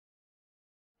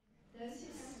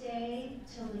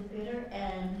till the bitter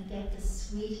end, get the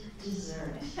sweet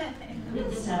dessert.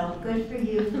 So good for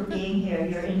you for being here.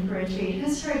 You're in for a treat.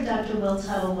 Who's heard Dr. Will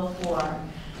Tuttle before?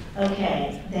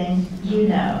 Okay, then you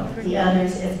know. The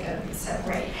others, it's going to be so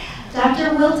great.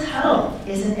 Dr. Will Tuttle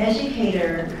is an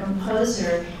educator,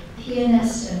 composer,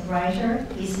 pianist, and writer.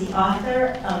 He's the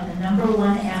author of the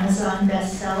 #1 Amazon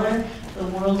bestseller, The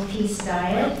World Peace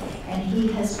Diet, and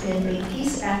he has been a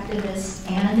peace activist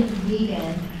and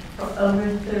vegan for over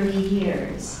 30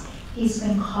 years. He's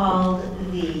been called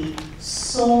the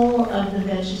soul of the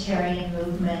vegetarian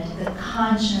movement, the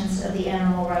conscience of the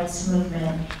animal rights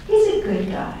movement. He's a good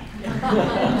guy.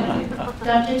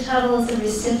 Dr. Tuttle is a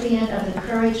recipient of the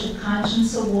Courage of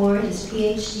Conscience Award. His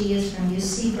PhD is from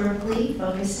UC Berkeley,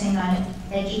 focusing on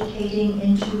educating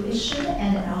intuition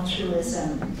and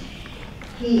altruism.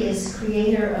 He is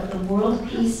creator of the World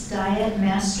Peace Diet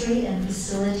Mastery and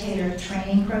Facilitator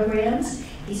Training Programs.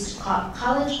 He's taught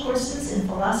college courses in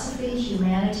philosophy,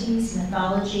 humanities,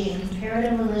 mythology, and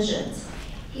comparative religions.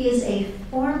 He is a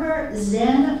former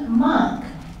Zen monk.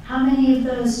 How many of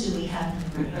those do we have?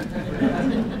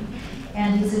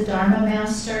 And he's a Dharma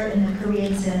master in the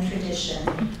Korean Zen tradition,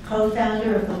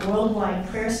 co-founder of the Worldwide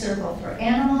Prayer Circle for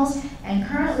Animals, and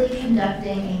currently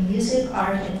conducting a music,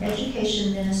 art, and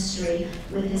education ministry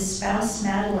with his spouse,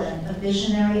 Madeline, a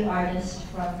visionary artist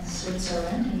from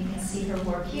Switzerland, and you can see her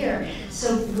work here.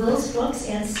 So Will's books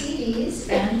and CDs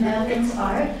and Madeline's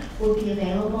art will be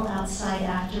available outside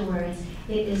afterwards.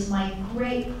 It is my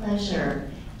great pleasure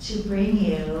to bring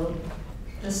you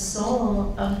the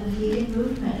soul of the vegan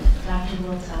movement, Dr.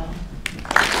 Will Tuttle.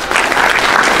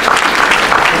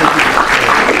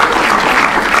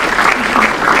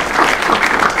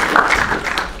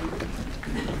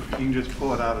 You can just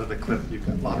pull it out of the clip. You've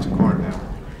got lots of corn now.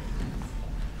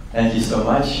 Thank you so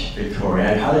much,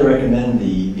 Victoria. I highly recommend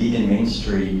the Vegan Main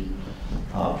Street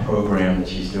program that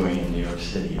she's doing in New York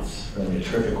City. It's really a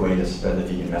terrific way to spread the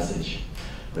vegan message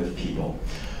with people.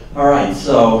 All right,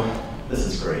 so this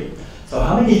is great. So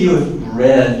how many of you have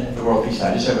read The World Peace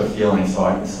Diet? I just have a feeling,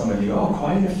 so some of you, oh,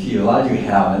 quite a few. A lot of you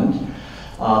haven't.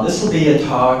 This will be a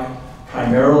talk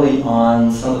primarily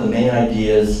on some of the main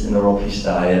ideas in the World Peace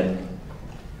Diet.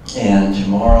 And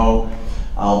tomorrow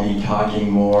I'll be talking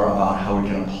more about how we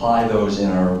can apply those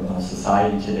in our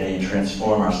society today and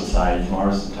transform our society.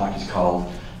 Tomorrow's talk is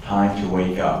called Time to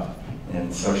Wake Up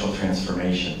and Social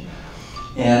Transformation.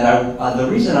 And the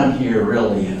reason I'm here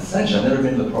really, essentially, I've never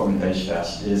been to the Portland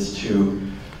VegFest, is to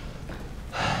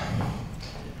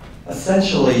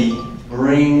essentially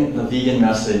bring the vegan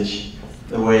message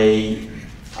the way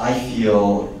I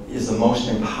feel is the most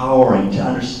empowering to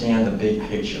understand the big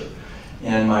picture.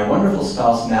 And my wonderful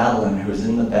spouse, Madeline, who's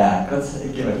in the back, let's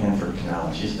give a hand for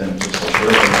Madeline. She's been just a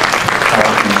terrific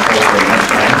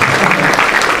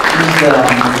She's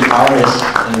the artist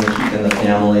in the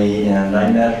family, and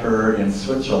I met her in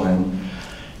Switzerland,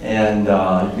 and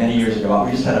many years ago.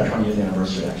 We just had our 20th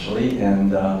anniversary, actually,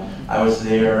 and I was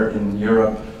there in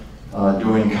Europe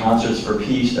doing concerts for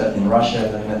peace in Russia,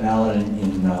 and I met Madeline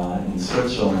in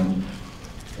Switzerland,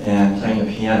 and playing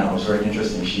the piano. It was very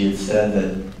interesting. She had said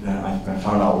that, I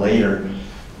found out later,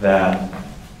 that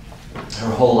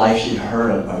her whole life she'd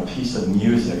heard a piece of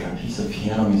music, a piece of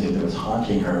piano music that was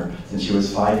haunting her since she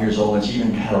was 5 years old, and she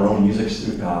even had her own music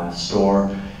store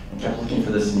and kept looking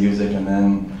for this music. And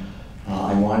then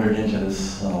I wandered into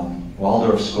this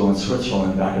Waldorf school in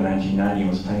Switzerland back in 1990 and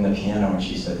was playing the piano, and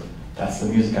she said, "That's the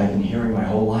music I've been hearing my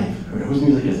whole life." "Whose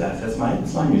music is that?" "It's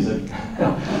my music."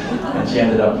 And she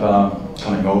ended up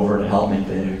coming over to help make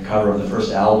the cover of the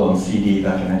first album, CD,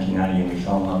 back in 1990, and we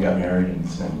fell in love, got married, and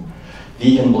it's been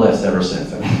vegan bliss ever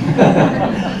since.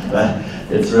 But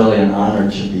it's really an honor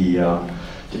to be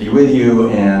with you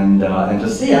and to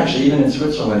see, actually, even in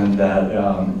Switzerland, that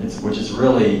which is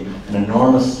really an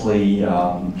enormously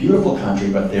beautiful country,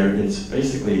 but it's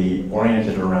basically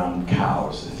oriented around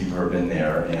cows, if you've ever been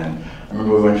there. And I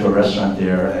remember we went to a restaurant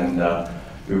there, and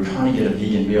we were trying to get a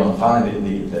vegan meal, and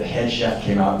finally the head chef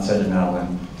came out and said to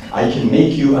Madeline, "I can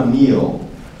make you a meal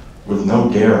with no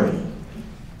dairy.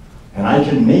 And I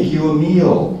can make you a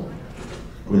meal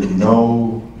with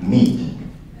no meat.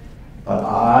 But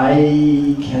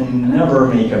I can never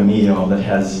make a meal that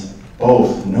has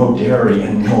both no dairy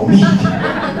and no meat."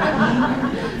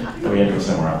 So we had to go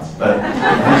somewhere else. But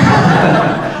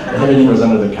everything was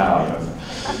under the cow.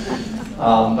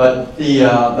 But the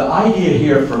idea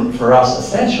here for us,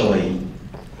 essentially,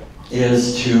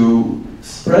 is to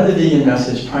spread the vegan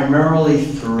message primarily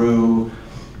through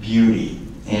beauty.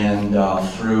 And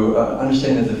through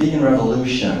understanding that the vegan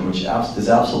revolution, which is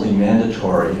absolutely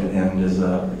mandatory and is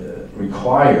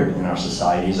required in our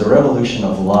society, is a revolution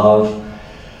of love,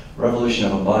 revolution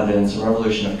of abundance, a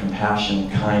revolution of compassion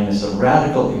and kindness, a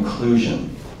radical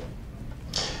inclusion.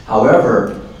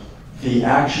 However, the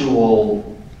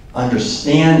actual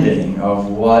understanding of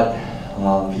what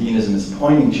veganism is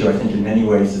pointing to, I think in many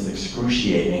ways is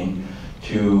excruciating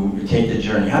to take the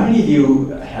journey. How many of you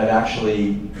have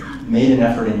actually made an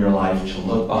effort in your life to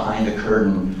look behind the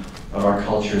curtain of our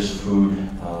culture's food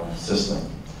system?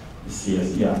 You see,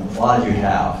 yeah, a lot of you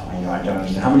have. I know, I don't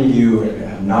understand. How many of you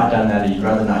have not done that and you'd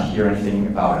rather not hear anything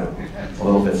about it? It's a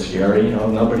little bit scary, you know,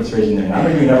 nobody's raising their hand. How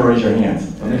many of you never raise your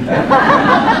hands?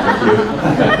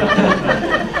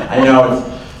 I know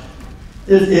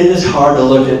it is hard to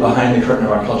look at behind the curtain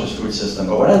of our culture's food system,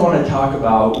 but what I want to talk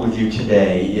about with you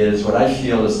today is what I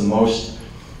feel is the most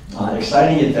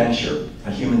exciting adventure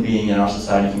a human being in our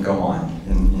society can go on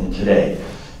in today.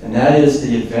 And that is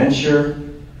the adventure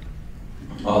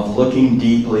of looking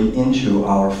deeply into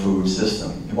our food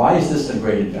system. Why is this a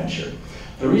great adventure?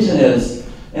 The reason is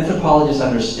anthropologists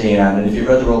understand, and if you've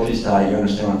read The World Peace Diet, you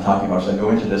understand what I'm talking about, so I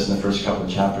go into this in the first couple of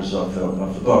chapters of the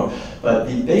book. But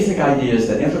the basic idea is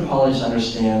that anthropologists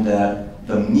understand that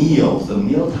the meals, the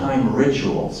mealtime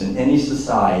rituals in any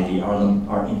society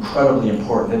are incredibly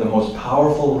important. They're the most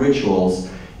powerful rituals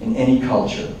in any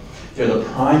culture. They're the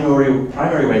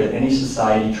primary way that any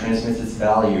society transmits its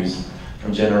values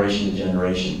from generation to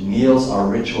generation. Meals are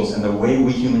rituals, and the way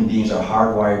we human beings are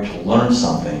hardwired to learn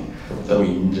something that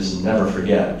we just never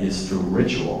forget is through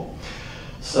ritual.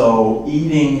 So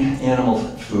eating animal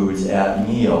foods at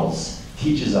meals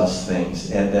teaches us things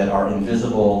that are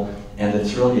invisible and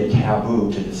that's really a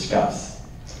taboo to discuss.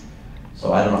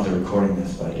 So I don't know if they're recording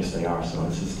this, but I guess they are, so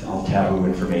this is all taboo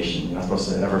information. You're not supposed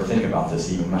to ever think about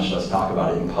this even, much less talk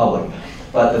about it in public.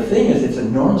 But the thing is, it's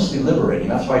enormously liberating.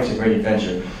 That's why it's a great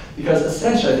adventure. Because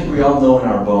essentially, I think we all know in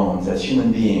our bones, as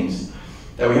human beings,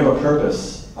 that we have a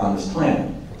purpose on this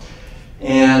planet.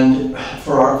 And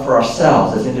for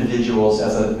ourselves, as individuals,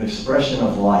 as an expression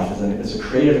of life, as a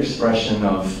creative expression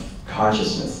of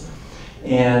consciousness.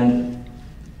 And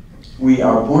we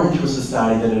are born into a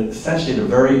society that essentially at a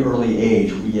very early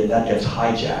age, that gets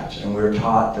hijacked. And we're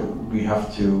taught that we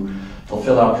have to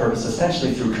fulfill our purpose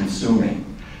essentially through consuming.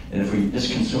 And if we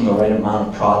just consume the right amount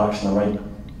of products and the right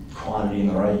quantity and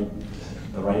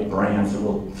the right brands, that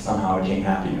will somehow attain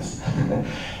happiness.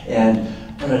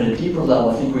 But at a deeper level,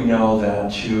 I think we know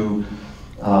that to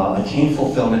attain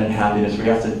fulfillment and happiness, we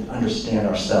have to understand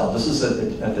ourselves. This is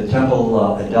at the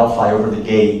temple at Delphi over the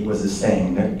gate was this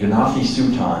saying, Ganathi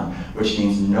Sutan, which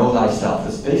means know thyself.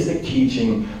 This basic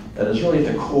teaching that is really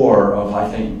at the core of, I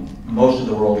think, most of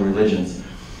the world religions,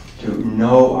 to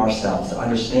know ourselves, to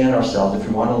understand ourselves if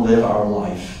we want to live our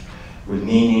life with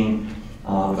meaning,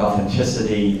 with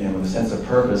authenticity, and with a sense of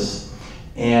purpose.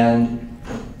 And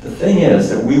the thing is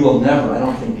that we will never, I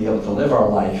don't think, be able to live our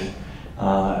life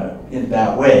in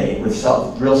that way, with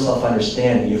real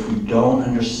self-understanding, if we don't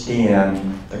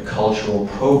understand the cultural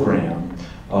program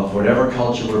of whatever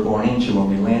culture we're born into when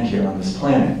we land here on this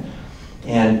planet.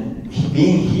 And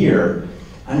being here,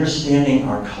 understanding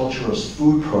our culture's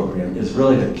food program is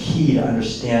really the key to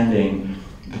understanding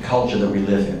the culture that we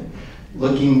live in.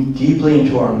 Looking deeply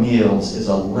into our meals is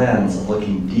a lens of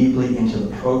looking deeply into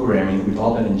the programming that we've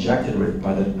all been injected with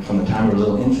from the time we were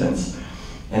little infants.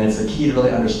 And it's a key to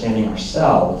really understanding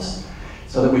ourselves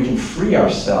so that we can free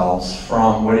ourselves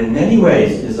from what in many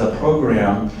ways is a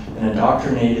program, an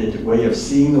indoctrinated way of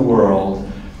seeing the world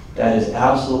that is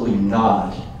absolutely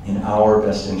not in our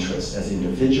best interest as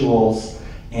individuals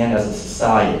and as a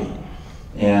society.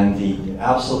 And the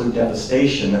absolute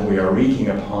devastation that we are wreaking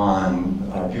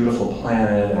upon our beautiful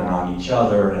planet and on each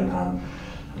other and on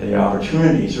the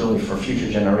opportunities really for future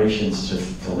generations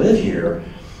to live here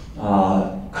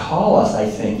call us, I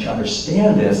think, to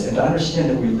understand this and to understand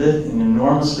that we live in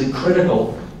enormously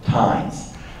critical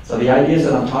times. So the ideas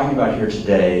that I'm talking about here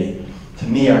today, to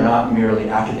me, are not merely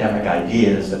academic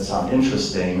ideas that sound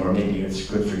interesting or maybe it's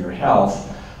good for your health.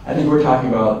 I think we're talking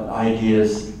about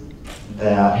ideas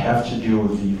that have to do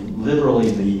with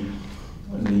literally the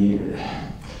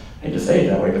I hate to say it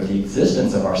that way, but the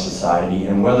existence of our society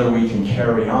and whether we can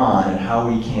carry on and how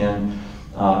we can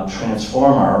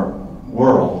transform our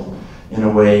world in a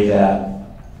way that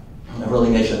really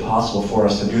makes it possible for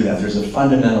us to do that. There's a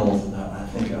fundamental, I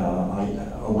think,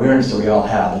 awareness that we all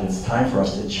have that it's time for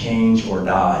us to change or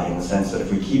die, in the sense that if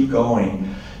we keep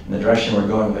going in the direction we're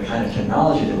going with the kind of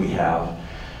technology that we have,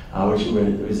 which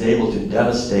is able to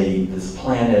devastate this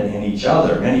planet and each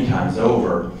other many times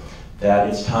over, that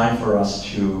it's time for us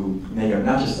to make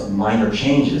not just minor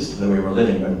changes to the way we're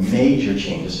living, but major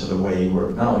changes to the way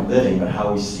we're not only living, but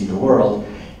how we see the world.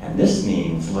 And this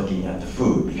means looking at the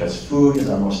food, because food is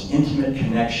our most intimate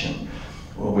connection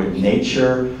with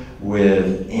nature,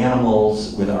 with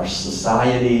animals, with our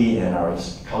society and our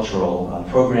cultural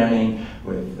programming,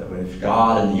 with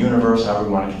God and the universe, however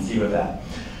we want to conceive of that.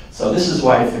 So this is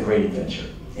why it's a great adventure.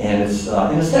 And it's,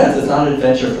 in a sense, it's not an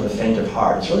adventure for the faint of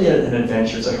heart. It's really an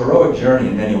adventure, it's a heroic journey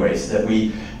in many ways, that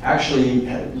we actually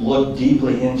look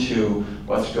deeply into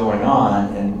what's going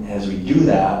on, and as we do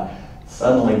that,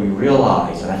 suddenly we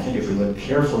realize, and I think if we look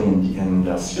carefully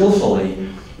and skillfully,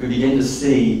 we begin to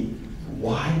see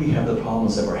why we have the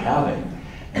problems that we're having,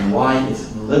 and why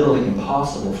it's literally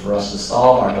impossible for us to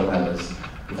solve our dilemmas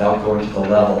without going to the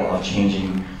level of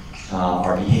changing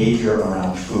our behavior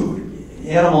around food.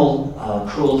 Animal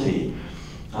cruelty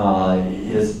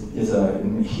is a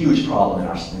huge problem in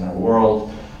our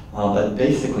world, but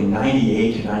basically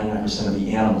 98 to 99% of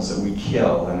the animals that we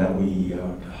kill and that we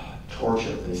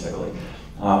torture, basically,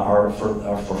 are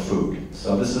for food.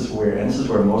 So this is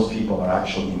where most people are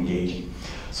actually engaging.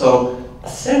 So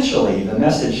essentially, the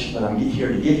message that I'm here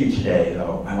to give you today,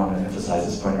 though, I want to emphasize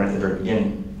this point right at the very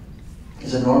beginning,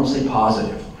 is enormously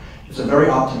positive. It's a very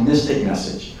optimistic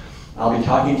message. I'll be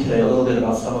talking today a little bit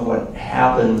about some of what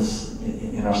happens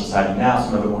in our society now.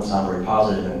 Some of it won't sound very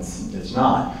positive, and it's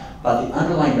not. But the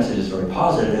underlying message is very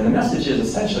positive, and the message is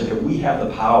essentially that we have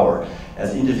the power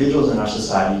as individuals in our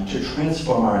society to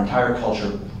transform our entire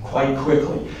culture quite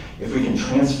quickly. If we can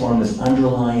transform this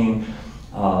underlying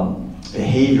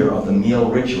behavior of the meal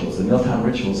rituals, the mealtime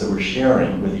rituals that we're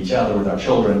sharing with each other, with our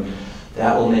children,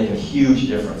 that will make a huge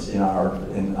difference in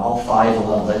all 5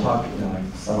 levels. I talked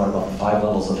somewhat about the 5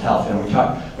 levels of health, and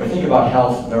when we think about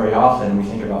health very often, we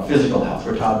think about physical health.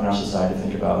 We're taught in our society to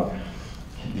think about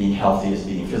being healthy as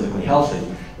being physically healthy,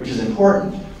 which is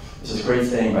important. There's this great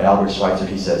saying by Albert Schweitzer.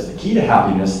 He says, "The key to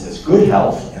happiness is good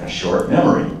health and a short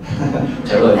memory."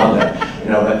 I really love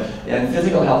that. And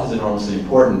physical health is enormously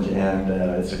important, and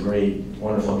it's a great,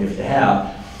 wonderful gift to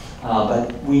have.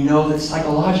 But we know that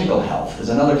psychological health is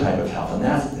another type of health, and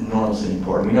that's enormously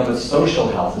important. We know that social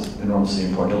health is enormously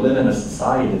important. To live in a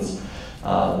society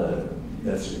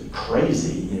that's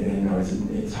crazy,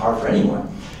 it's hard for anyone.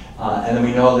 And then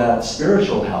we know that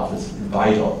spiritual health is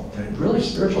vital. Really,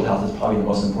 spiritual health is probably the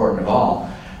most important of all.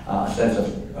 A sense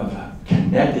of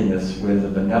connectedness with the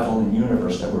benevolent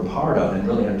universe that we're part of, and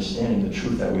really understanding the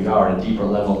truth that we are at a deeper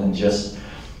level than just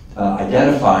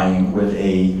identifying with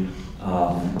a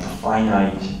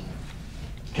finite,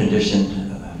 conditioned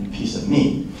piece of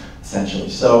meat, essentially.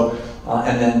 So,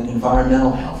 and then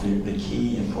environmental health, the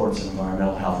key importance of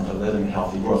environmental health and to live in a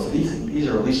healthy world. So these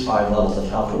are at least 5 levels of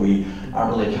health that we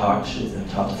aren't really taught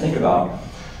to think about.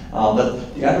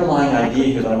 But the underlying idea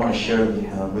here that I want to share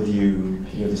with you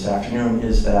here this afternoon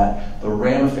is that the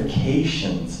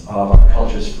ramifications of our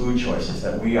culture's food choices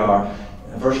that we are,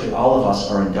 virtually all of us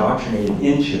are indoctrinated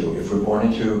into if we're born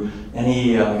into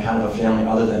any kind of a family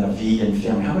other than a vegan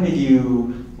family. How many of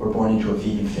you were born into a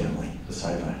vegan family?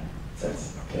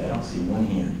 Okay, I don't see one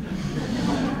hand.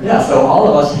 Yeah, so all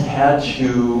of us have had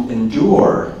to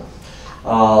endure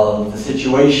the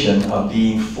situation of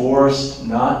being forced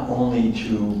not only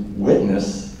to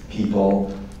witness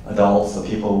people, adults, the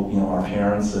people, our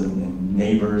parents and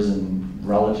neighbors and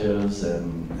relatives and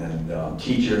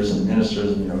teachers and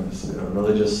ministers and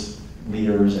religious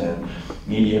leaders and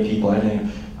media people,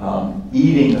 everything,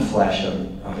 eating the flesh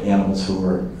of animals who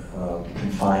were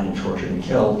confined and tortured and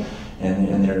killed,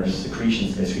 and their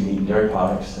secretions, basically meat and dairy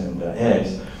products and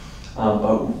eggs.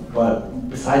 But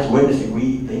besides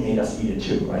witnessing, they made us eat it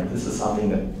too, right? This is something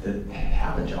that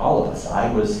happened to all of us.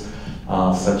 I was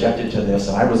subjected to this,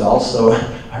 and I was also,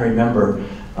 I remember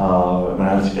when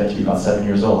I was get to be about 7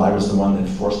 years old, I was the one that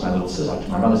forced my little sister.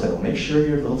 My mother said, "Well, make sure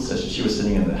your little sister," she was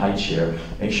sitting in the high chair,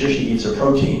 "make sure she eats her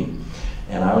protein."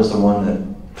 And I was the one that,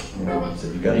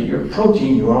 said, "You got to eat your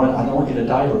protein. I don't want you to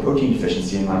die of a protein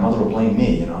deficiency." And my mother would blame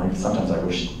me. Sometimes I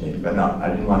wish maybe, but no, I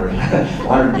didn't want her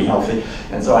to be healthy.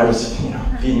 And so I was,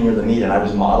 feeding her the meat, and I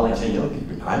was modeling. I saying, "Look,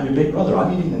 I'm your big brother.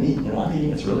 I'm eating the meat. I'm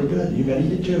eating. It's really good. You got to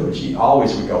eat it too." And she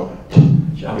always would go.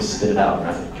 She always spit it out. And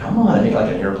I said, "Come on," I make like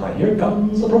an airplane. "Here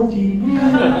comes the protein."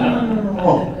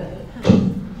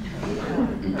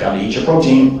 "You got to eat your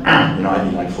protein." I'd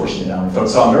be like forcing it down my throat.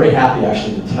 So I'm very happy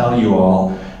actually to tell you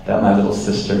all that my little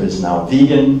sister is now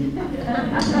vegan.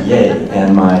 Yay.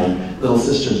 And my little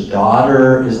sister's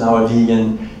daughter is now a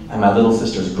vegan. And my little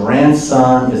sister's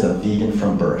grandson is a vegan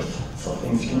from birth. So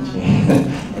things can change.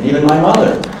 And even my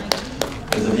mother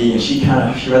is a vegan. She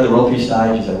read the World Peace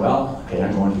Diet. She said, "Well, okay,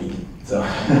 I'm going vegan." So,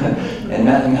 and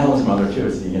Helen's mother too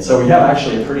is vegan. So we have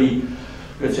actually a pretty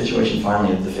good situation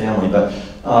finally at the family. But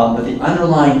the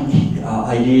underlying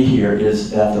idea here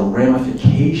is that the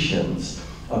ramifications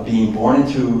of being born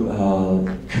into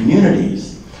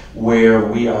communities where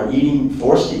we are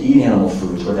forced to eat animal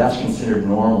foods, where that's considered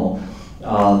normal,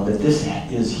 that this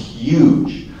is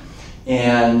huge.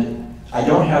 And I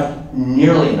don't have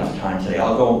nearly enough time today.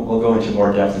 We'll go into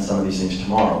more depth in some of these things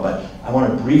tomorrow, but I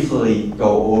want to briefly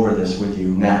go over this with you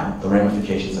now, the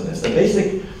ramifications of this. The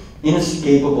basic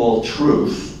inescapable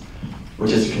truth,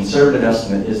 which is a conservative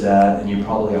estimate, is that, and you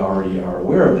probably already are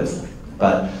aware of this,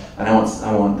 and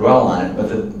I won't dwell on it, but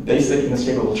the basic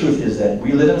inescapable truth is that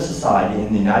we live in a society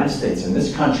in the United States, in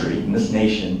this country, in this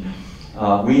nation,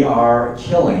 we are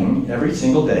killing every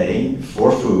single day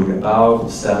for food about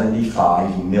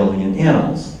 75 million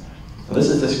animals. So this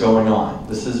is just going on.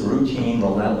 This is routine,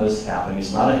 relentless happening.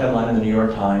 It's not a headline in the New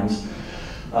York Times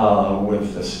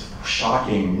with this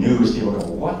shocking news. People go,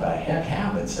 what the heck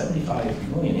happened?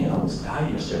 75 million animals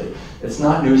died yesterday. It's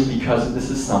not news because this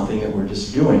is something that we're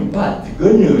just doing. But the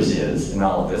good news is, in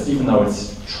all of this, even though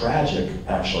it's tragic,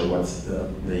 actually, what's the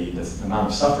amount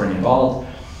of suffering involved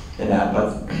in that,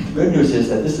 but the good news is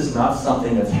that this is not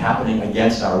something that's happening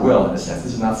against our will, in a sense.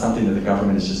 This is not something that the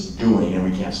government is just doing and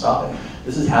we can't stop it.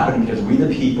 This is happening because we,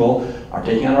 the people, are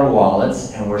taking out our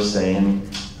wallets and we're saying,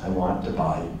 I want to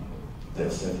buy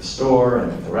this at the store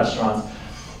and at the restaurants.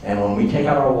 And when we take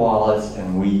out our wallets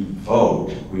and we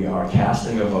vote, we are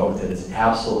casting a vote that is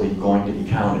absolutely going to be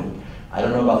counted. I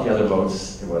don't know about the other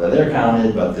votes, whether they're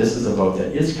counted, but this is a vote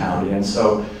that is counted. And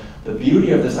so the beauty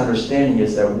of this understanding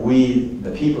is that we,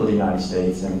 the people of the United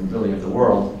States, and really of the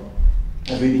world,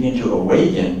 as we begin to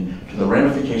awaken to the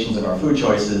ramifications of our food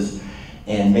choices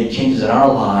and make changes in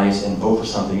our lives and vote for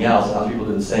something else, and other people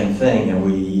do the same thing, and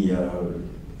we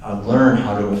learn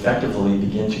how to effectively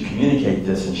begin to communicate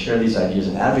this and share these ideas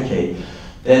and advocate,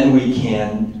 then we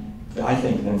can, I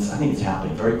think it's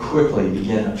happening, very quickly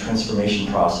begin a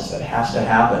transformation process that has to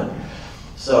happen.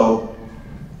 So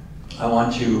I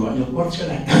want to, what's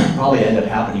going to probably end up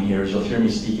happening here is you'll hear me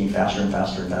speaking faster and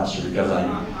faster and faster because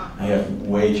I have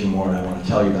way too more I want to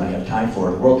tell you than I have time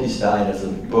for. The World Peace Diet is a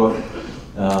book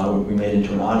we made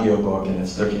into an audio book, and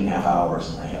it's 13 and a half hours,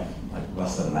 and I have like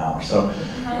less than an hour. So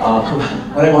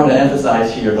what I want to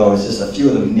emphasize here, though, is just a few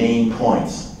of the main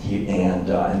points,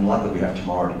 and luckily we have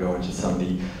tomorrow to go into some of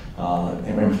the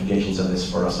ramifications of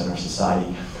this for us in our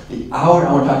society. I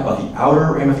want to talk about the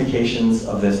outer ramifications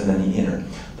of this and then the inner.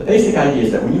 The basic idea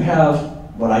is that when you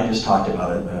have what I just talked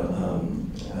about,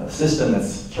 a system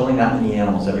that's killing that many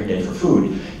animals every day for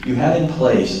food, you have in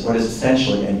place what is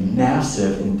essentially a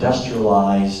massive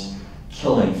industrialized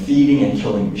feeding and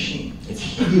killing machine. It's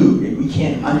huge. We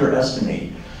can't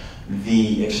underestimate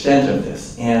the extent of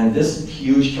this. And this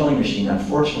huge killing machine,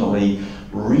 unfortunately,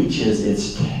 reaches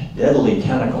its deadly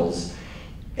tentacles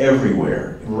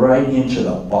everywhere, right into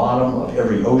the bottom of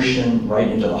every ocean, right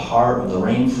into the heart of the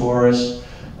rainforest,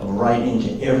 right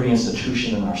into every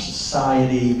institution in our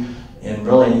society, and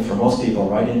really, for most people,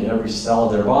 right into every cell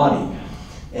of their body.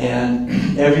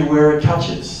 And everywhere it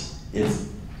touches,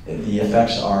 the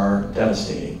effects are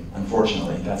devastating,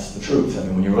 unfortunately. That's the truth. I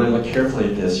mean, when you really look carefully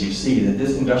at this, you see that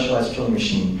this industrialized killing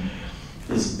machine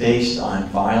is based on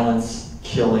violence,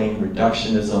 killing,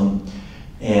 reductionism,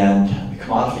 and the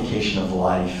commodification of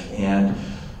life. And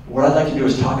what I'd like to do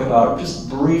is talk about, just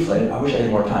briefly, I wish I had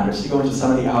more time, but just to go into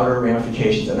some of the outer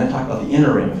ramifications and then talk about the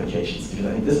inner ramifications, because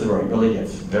I think this is where it really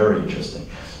gets very interesting.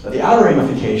 But the outer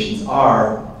ramifications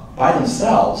are, by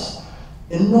themselves,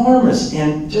 enormous,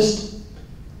 and just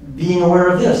being aware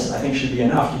of this, I think, should be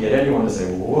enough to get anyone to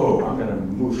say, whoa, I'm going to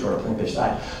move toward a plant-based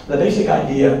diet. The basic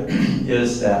idea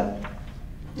is that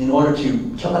in order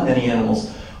to kill that many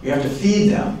animals, we have to feed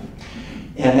them.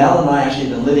 And Al and I actually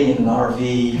have been living in an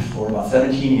RV for about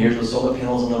 17 years with solar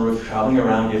panels on the roof, traveling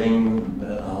around giving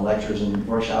lectures and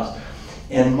workshops.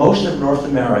 And most of North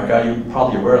America, you're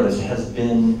probably aware of this, has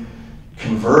been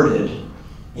converted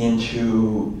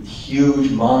into huge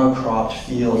monocropped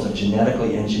fields of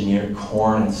genetically engineered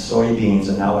corn and soybeans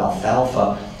and now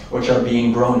alfalfa, which are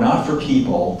being grown not for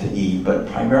people to eat, but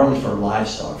primarily for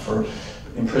livestock, for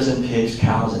imprisoned pigs,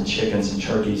 cows, and chickens, and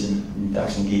turkeys, and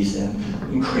ducks and geese, and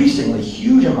increasingly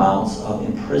huge amounts of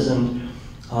imprisoned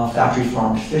factory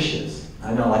farmed fishes.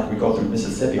 I know, like we go through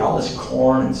Mississippi, all this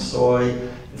corn and soy,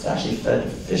 it's actually fed to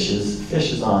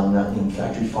fishes on in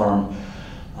factory farm,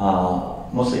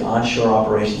 mostly onshore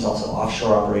operations, also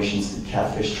offshore operations,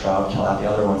 catfish, trout, tilapia,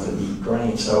 other ones that eat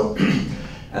grain. So,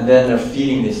 and then they're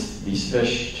feeding these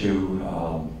fish to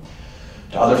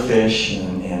other fish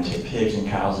and to pigs and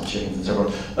cows and chickens and so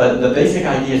forth. But the basic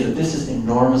idea is that this is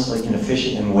enormously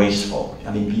inefficient and wasteful.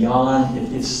 I mean, beyond,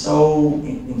 it is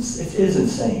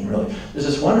insane, really. There's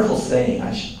this wonderful saying,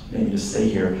 I should maybe just say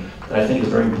here, that I think is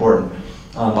very important,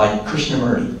 by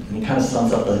Krishnamurti, and he kind of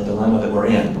sums up the dilemma that we're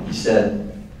in. He said,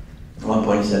 At one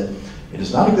point he said, "It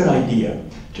is not a good idea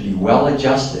to be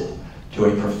well-adjusted to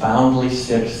a profoundly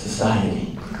sick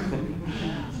society."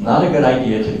 It's not a good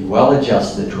idea to be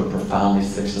well-adjusted to a profoundly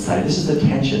sick society. This is the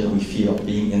tension that we feel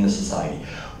being in the society.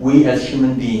 We as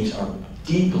human beings are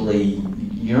deeply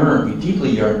yearn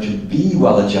to be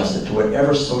well-adjusted to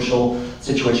whatever social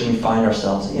situation we find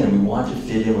ourselves in. We want to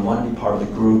fit in, we want to be part of the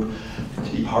group,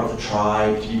 to be part of the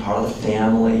tribe, to be part of the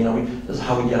family. You know, this is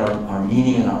how we get our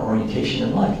meaning and our orientation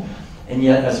in life. And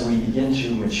yet, as we begin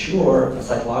to mature,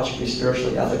 psychologically,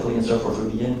 spiritually, ethically, and so forth,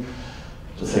 we begin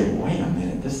to say, wait a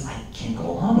minute, I can't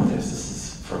go along with this. This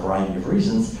is for a variety of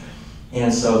reasons.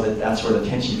 And so that's where the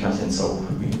tension comes in. So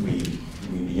we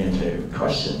begin to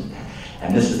question.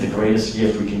 And this is the greatest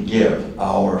gift we can give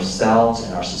ourselves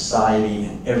and our society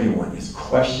and everyone, is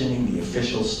questioning the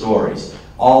official stories.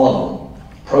 All of them.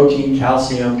 Protein,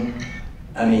 calcium,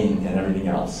 and everything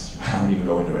else. I don't even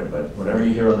go into it, but whatever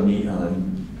you hear on the media,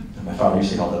 my father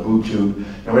used to call it the boob tube,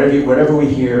 and whatever we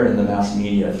hear in the mass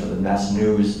media, for the mass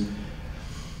news,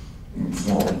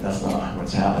 no, that's not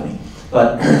what's happening.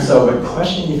 But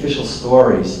questioning the official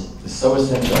stories is so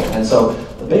essential. And so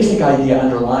the basic idea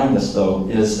underlying this, though,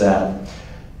 is that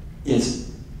it's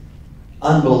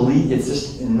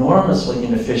just enormously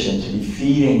inefficient to be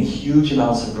feeding huge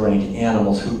amounts of grain to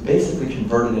animals who basically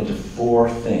convert it into 4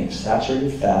 things: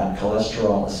 saturated fat,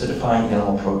 cholesterol, acidifying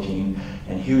animal protein,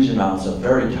 and huge amounts of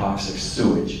very toxic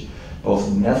sewage, both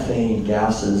methane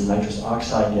gases, nitrous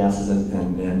oxide gases,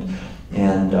 and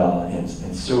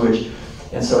sewage.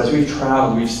 And so as we've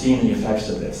traveled, we've seen the effects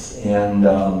of this, and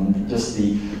just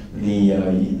the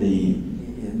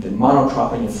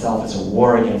monocropping itself is a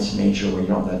war against nature, where you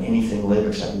don't let anything live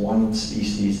except one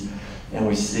species, and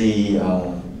we see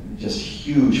just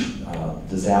huge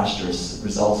disastrous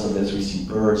results of this. We see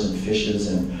birds and fishes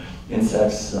and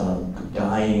insects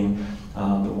dying,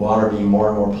 the water being more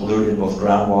and more polluted, both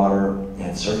groundwater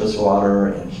and surface water,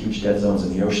 and huge dead zones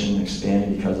in the ocean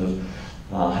expanding because of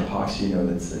hypoxia. You know,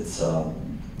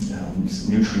 it's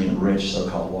nutrient-rich,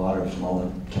 so-called water from all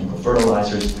the chemical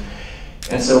fertilizers.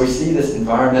 And so we see this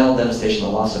environmental devastation, the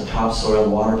loss of topsoil,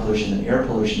 water pollution, and air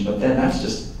pollution, but then that's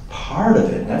just part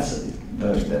of it. That's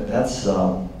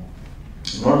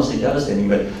enormously devastating,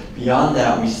 but beyond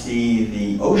that, we see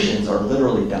the oceans are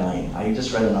literally dying. I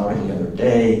just read an article the other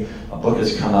day, a book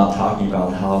has come out talking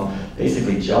about how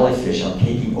basically jellyfish are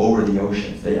taking over the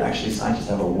oceans. Scientists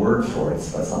have a word for it,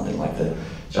 so something like the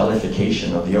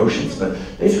jellification of the oceans. But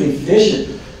basically fish,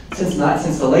 since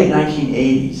the late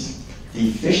 1980s, the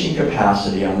fishing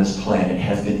capacity on this planet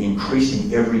has been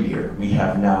increasing every year. We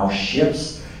have now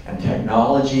ships and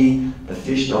technology. The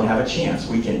fish don't have a chance.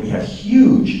 We have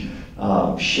huge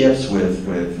ships with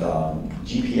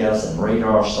GPS and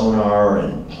radar, sonar,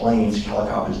 and planes,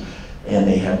 helicopters, and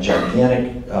they have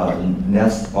gigantic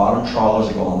nets, bottom trawlers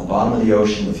that go on the bottom of the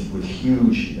ocean with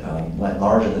huge,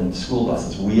 larger than school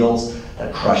buses, wheels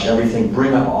that crush everything,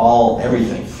 bring up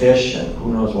everything, fish and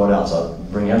who knows what else,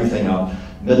 bring everything up.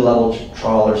 Mid-level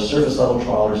trawlers, surface-level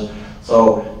trawlers.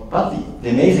 So, but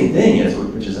the amazing thing is,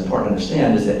 which is important to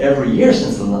understand, is that every year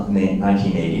since the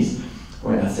 1980s,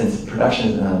 since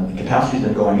production capacity has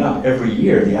been going up, every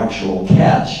year the actual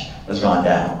catch has gone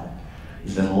down.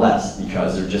 It's been less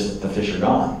because the fish are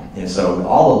gone. And so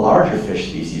all the larger fish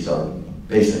species are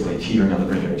basically teetering on the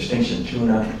brink of extinction: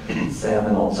 tuna,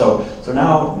 salmon. So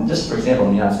now, just for example,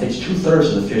 in the United States,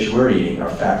 2/3 of the fish we're eating are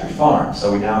factory farmed.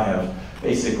 So we now have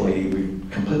we've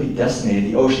completely decimated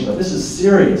the ocean. But this is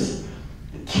serious.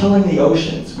 Killing the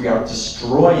oceans. We are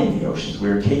destroying the oceans. We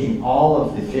are taking all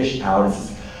of the fish out.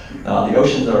 The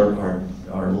oceans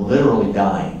are literally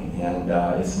dying, and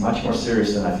it's much more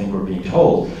serious than I think we're being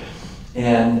told.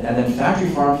 And then factory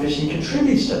farm fishing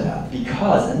contributes to that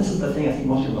because, and this is the thing I think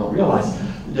most people don't realize,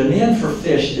 the demand for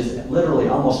fish is literally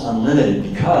almost unlimited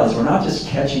because we're not just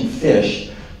catching fish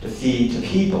to feed to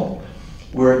people.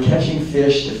 We're catching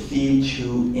fish to feed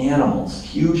to animals.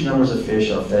 Huge numbers of fish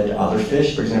are fed to other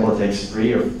fish. For example, it takes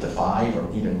 3 or to 5 or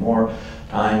even more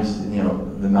times, the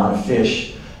amount of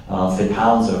fish, say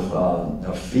pounds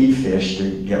of feed fish to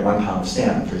get 1 pound of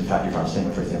salmon, for factory farm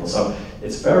salmon, for example. So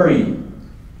it's very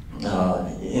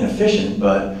inefficient,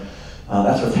 but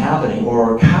that's what's happening.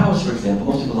 Or cows, for example.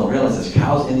 Most people don't realize this.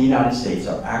 Cows in the United States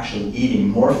are actually eating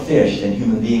more fish than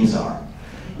human beings are.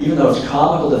 Even though it's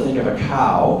comical to think of a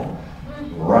cow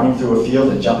running through a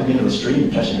field and jumping into the stream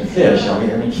and catching a fish. I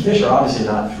mean, fish are obviously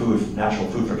not natural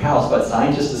food for cows, but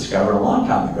scientists discovered a long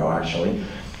time ago, actually,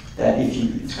 that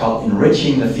it's called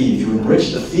enriching the feed. If you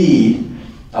enrich the feed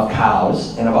of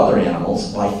cows and of other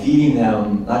animals by feeding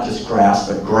them not just grass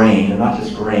but grain, and not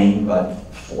just grain but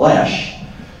flesh,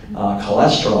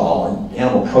 cholesterol and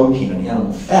animal protein and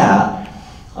animal fat,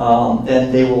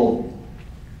 then they will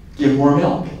give more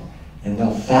milk and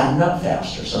they'll fatten up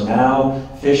faster. So now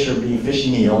fish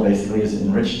meal basically is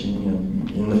enriched in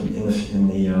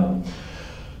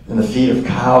the feed of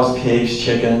cows, pigs,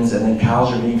 chickens, and then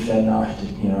cows are being fed now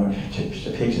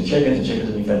to pigs and chickens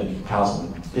are being fed to cows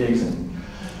and pigs and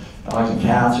dogs and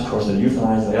cats. Of course, they're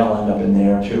euthanized, they all end up in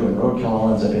there too, and roadkill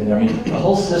all ends up in there. I mean, the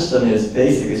whole system is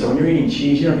basically, so when you're eating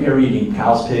cheese, you're eating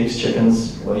cows, pigs,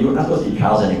 chickens. Well, you're not supposed to eat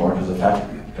cows anymore because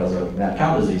of mad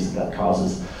cow disease that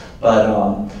causes.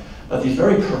 But these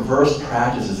very perverse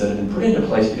practices that have been put into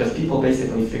place because people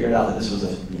basically figured out that this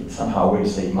was somehow a way to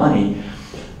save money,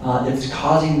 it's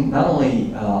causing not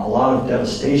only a lot of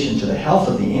devastation to the health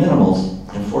of the animals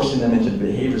and forcing them into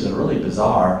behaviors that are really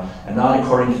bizarre and not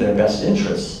according to their best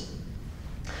interests,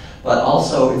 but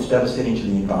also it's devastating to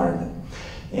the environment.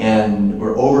 And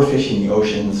we're overfishing the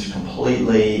oceans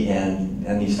completely,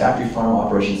 and these factory farm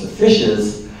operations of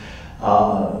fishes,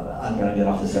 I'm going to get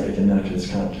off the subject in a minute because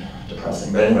it's kind of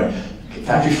depressing, but anyway,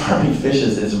 factory farming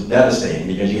fishes is devastating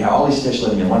because you have all these fish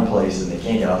living in one place and they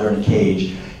can't get out there in a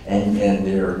cage,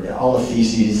 and all the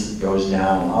feces goes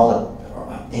down, and all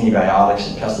the antibiotics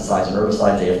and pesticides and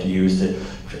herbicides they have to use to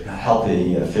help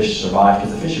the fish survive,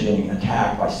 because the fish are getting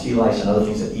attacked by sea lice and other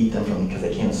things that eat them because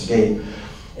they can't escape.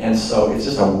 And so it's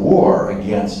just a war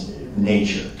against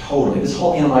nature, totally. This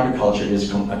whole animal agriculture is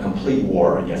a complete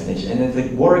war against nature, and it's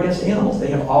a war against animals. They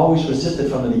have always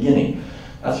resisted from the beginning.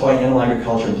 That's why animal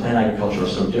agriculture and plant agriculture are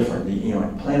so different.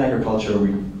 Plant agriculture,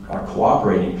 we are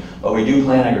cooperating, but we do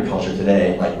plant agriculture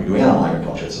today like we do animal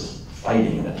agriculture. It's just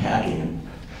fighting and attacking and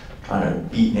trying to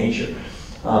beat nature.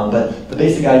 But the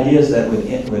basic idea is that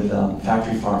with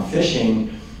factory farm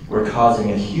fishing, we're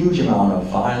causing a huge amount of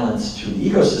violence to the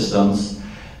ecosystems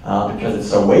because it's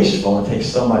so wasteful and takes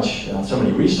so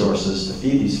many resources to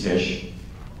feed these fish.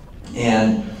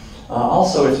 And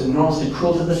also, it's enormously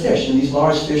cruel to the fish. And these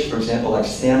large fish, for example, like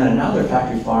salmon, and now they're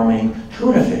factory farming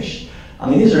tuna fish. I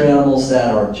mean, these are animals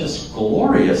that are just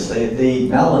glorious.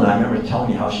 Madeline, I remember telling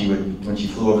me how she would, when she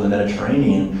flew over the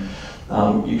Mediterranean,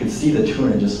 you could see the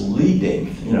tuna just leaping,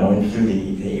 in through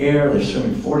the air. They're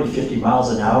swimming 40, 50 miles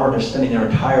an hour. They're spending their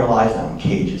entire life in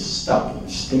cages, stuck in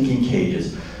stinking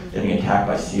cages, getting attacked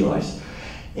by sea lice.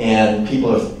 And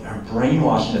people are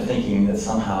brainwashed into thinking that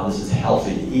somehow this is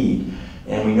healthy to eat.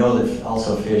 And we know that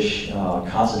also fish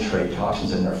concentrate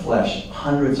toxins in their flesh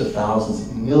hundreds of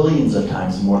thousands, millions of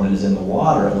times more than is in the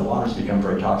water. And the water's become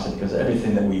very toxic because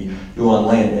everything that we do on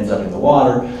land ends up in the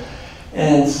water.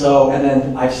 And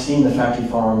then I've seen the factory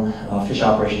farm fish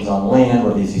operations on land,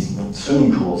 where these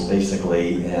swimming pools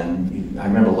basically, and I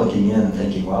remember looking in and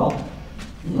thinking, well,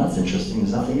 that's interesting,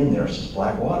 there's nothing in there, it's just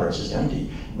black water, it's just empty.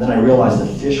 And then I realized the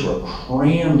fish were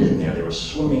crammed in there, they were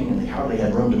swimming and they hardly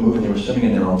had room to move, and they were swimming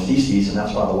in their own feces, and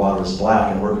that's why the water was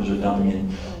black, and workers were dumping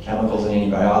in chemicals and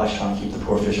antibiotics trying to keep the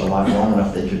poor fish alive long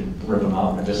enough they could rip them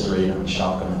out and eviscerate them and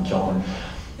shock them and kill them.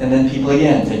 And then people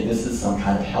again think this is some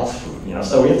kind of health food,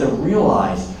 So we have to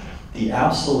realize the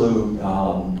absolute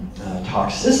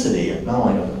toxicity of not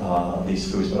only of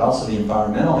these foods, but also the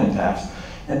environmental impacts.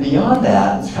 And beyond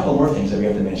that, there's a couple more things that we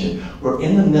have to mention. We're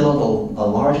in the middle of the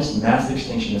largest mass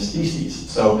extinction of species.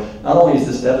 So not only is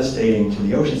this devastating to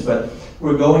the oceans, but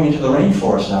we're going into the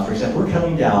rainforest now. For example, we're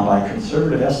coming down by a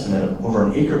conservative estimate of over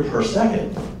an acre per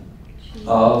second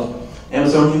of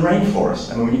Amazonian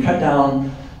rainforest. I mean, when you cut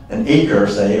down an acre,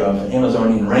 say, of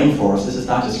Amazonian rainforest, this is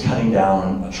not just cutting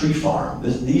down a tree farm.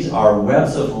 These are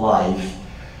webs of life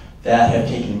that have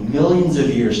taken millions of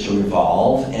years to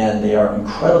evolve, and they are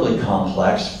incredibly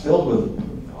complex, filled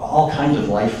with all kinds of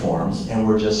life forms, and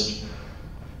we're just,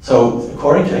 so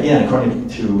according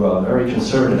to very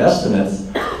conservative estimates,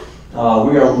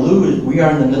 we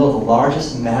are in the middle of the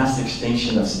largest mass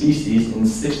extinction of species in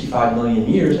 65 million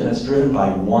years, and it's driven by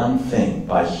one thing,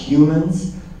 by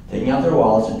humans taking out their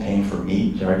wallets and paying for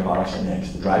meat, dairy products, and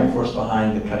eggs. The driving force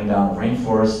behind the cutting down of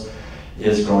rainforests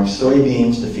is growing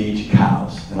soybeans to feed to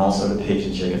cows, and also to pigs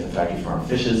and chickens and factory farm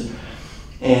fishes.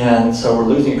 And so we're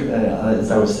losing,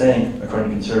 as I was saying, according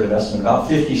to conservative estimate, about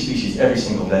 50 species every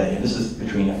single day. And this is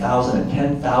between 1,000 and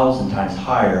 10,000 times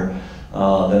higher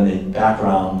than the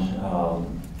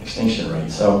background extinction rate.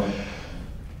 So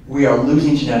we are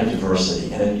losing genetic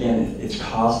diversity, and again, it's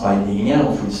caused by eating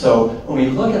animal food. So when we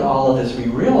look at all of this,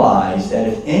 we realize that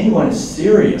if anyone is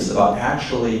serious about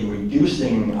actually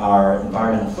reducing our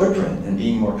environmental footprint and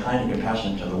being more kind and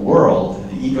compassionate to the world,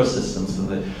 to the ecosystems,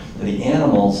 to the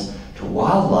animals, to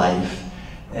wildlife,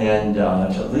 and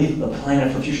to leave the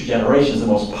planet for future generations, the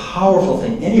most powerful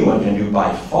thing anyone can do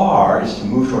by far is to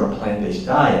move toward a plant-based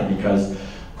diet, because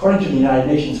according to the United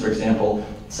Nations, for example,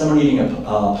 someone eating a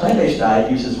plant-based diet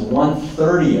uses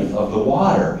 1/30 of the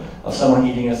water of someone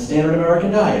eating a standard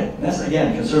American diet. And that's,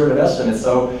 again, conservative estimates.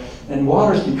 So, and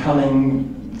water is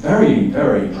becoming very,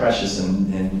 very precious,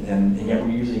 and yet we're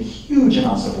using huge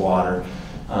amounts of water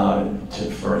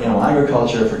for animal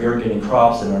agriculture, for irrigating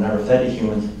crops that are never fed to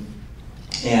humans.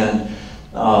 And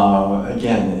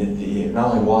again,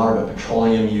 not only water, but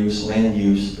petroleum use, land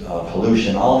use,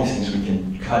 pollution, all these things we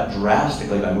can cut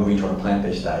drastically by moving toward a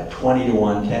plant-based diet. 20 to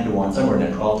 1, 10 to 1, somewhere in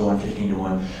there, 12 to 1, 15 to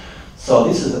 1. So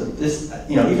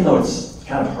even though it's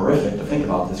kind of horrific to think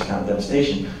about this kind of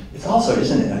devastation, it's also,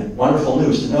 isn't it, wonderful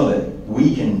news to know that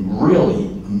we can really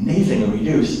amazingly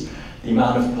reduce the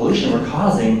amount of pollution we're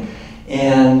causing,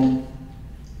 and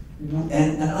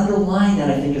underlying that,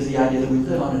 I think, is the idea that we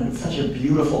live on such a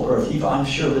beautiful earth. I'm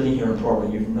sure living here in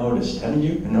Portland, you've noticed, haven't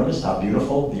you? Noticed how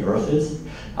beautiful the earth is?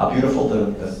 How beautiful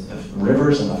the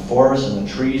rivers and the forests and the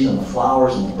trees and the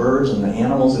flowers and the birds and the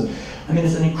animals. I mean,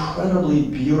 it's an incredibly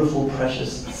beautiful,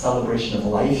 precious celebration of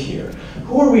life here.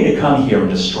 Who are we to come here and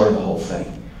destroy the whole thing?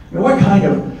 I mean, what kind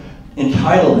of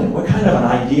entitlement, what kind of an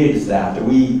idea is that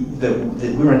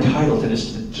we're entitled to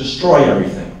just destroy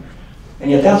everything? And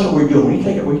yet that's what we're doing.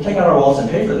 When we take out our wallets and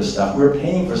pay for this stuff, we're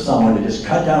paying for someone to just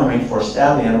cut down rainforests,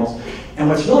 stab the animals. And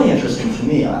what's really interesting to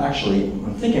me, actually,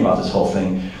 when thinking about this whole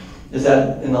thing, is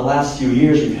that in the last few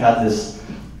years we've had this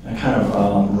kind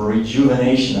of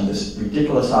rejuvenation of this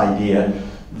ridiculous idea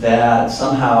that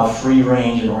somehow free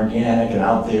range and organic and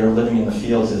out there living in the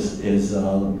fields is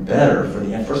better for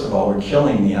the end. First of all, we're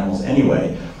killing the animals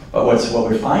anyway, but what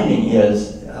we're finding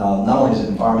is not only is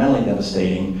it environmentally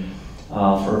devastating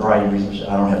for a variety of reasons which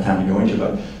I don't have time to go into,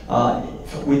 but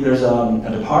there's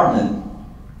a department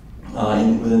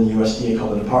within the USDA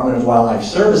called the Department of Wildlife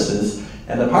Services,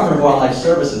 and the Department of Wildlife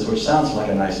Services, which sounds like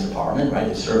a nice department, right?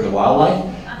 They serve the wildlife.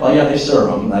 Well, yeah, they serve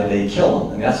them. They kill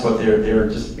them, and that's what they're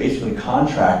just basically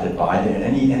contracted by.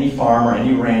 Any farmer,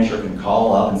 any rancher can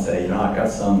call up and say, you know, I've got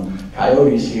some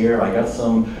coyotes here, I got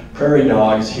some prairie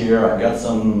dogs here, I've got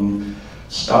some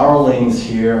starlings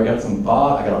here, I got a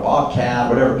bobcat,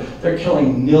 whatever. They're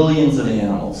killing millions of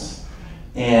animals,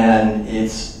 and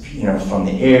it's, you know, from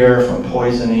the air, from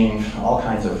poisoning, all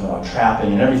kinds of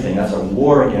trapping and everything. That's a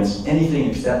war against anything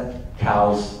except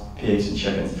cows, pigs, and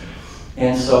chickens.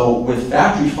 And so with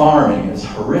factory farming, as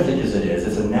horrific as it is,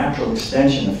 it's a natural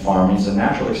extension of farming. It's a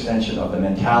natural extension of the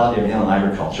mentality of animal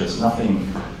agriculture. It's nothing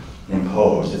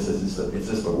imposed. It's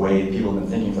just the way people have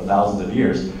been thinking for thousands of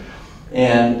years.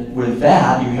 And with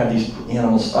that, you have these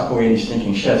animals stuck away in these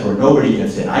stinking sheds where nobody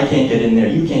gets in. I can't get in there,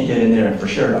 you can't get in there, and for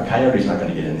sure a coyote's not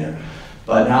going to get in there.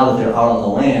 But now that they're out on the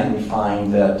land, we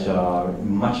find that a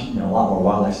lot more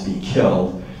wildlife is being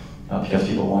killed because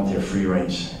people want their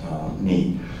free-range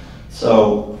meat.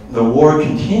 So the war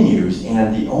continues,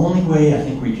 and the only way I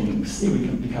think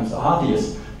it becomes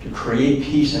obvious to create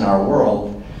peace in our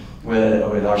world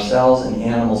with ourselves and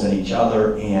animals and each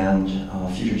other and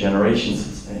future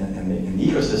generations and the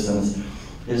ecosystems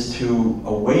is to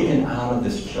awaken out of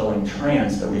this killing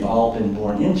trance that we've all been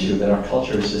born into, that our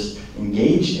culture is just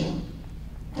engaged in.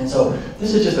 And so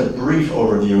this is just a brief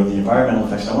overview of the environmental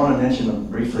effects. I want to mention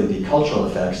briefly the cultural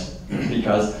effects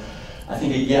because I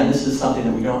think, again, this is something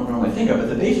that we don't normally think of, but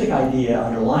the basic idea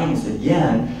underlying this,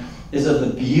 again, is of the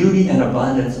beauty and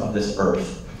abundance of this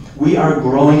earth. We are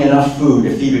growing enough food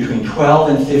to feed between 12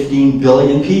 and 15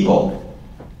 billion people.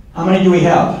 How many do we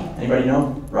have? Anybody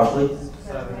know, roughly?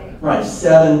 7. Right,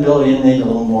 7 billion, maybe a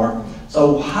little more.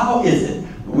 So how is it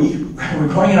we're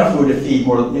growing enough food to feed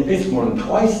basically more than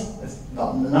twice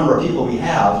the number of people we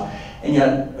have, and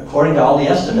yet, according to all the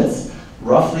estimates,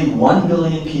 roughly 1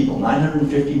 billion people,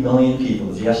 950 million people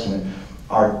is the estimate,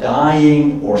 are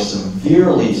dying or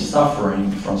severely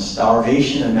suffering from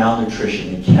starvation and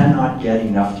malnutrition. They cannot get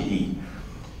enough to eat.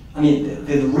 I mean,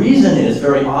 the reason is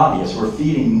very obvious. We're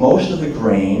feeding most of the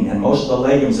grain and most of the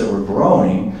legumes that we're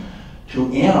growing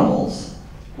to animals,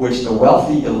 which the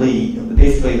wealthy elite,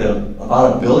 basically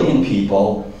about 1 billion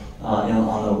people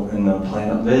in the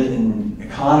planet live in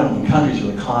countries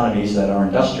with economies that are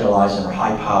industrialized and are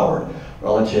high-powered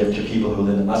relative to people who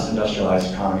live in less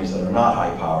industrialized economies that are not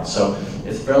high-powered. So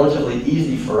it's relatively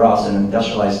easy for us in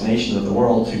industrialized nations of the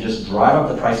world to just drive up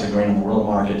the price of grain in the world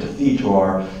market to feed to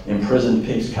our imprisoned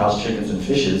pigs, cows, chickens, and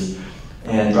fishes,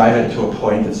 and drive it to a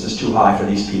point that's just too high for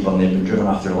these people, and they've been driven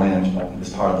off their land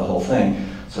as part of the whole thing,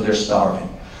 so they're starving.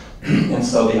 And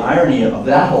so the irony of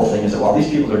that whole thing is that while these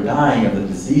people are dying of the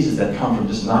diseases that come from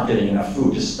just not getting enough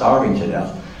food, just starving to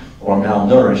death, or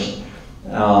malnourished,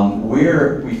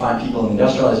 we find people in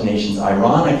industrialized nations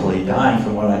ironically dying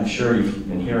from what I'm sure you've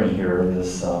been hearing here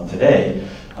today,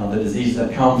 the diseases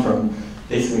that come from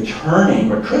basically turning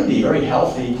what could be very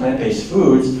healthy plant-based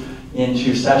foods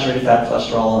into saturated fat,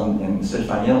 cholesterol, and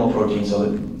acidifying animal protein, so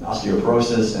that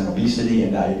osteoporosis and obesity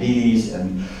and diabetes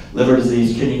and liver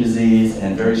disease, kidney disease,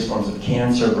 and various forms of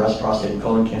cancer, breast, prostate, and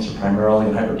colon cancer primarily,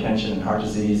 and hypertension and heart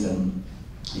disease, and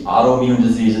the autoimmune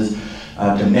diseases,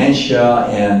 dementia,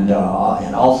 and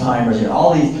Alzheimer's, and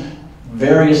all these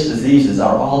various diseases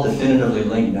are all definitively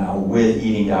linked now with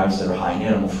eating diets that are high in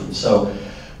animal food. So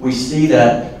we see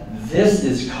that this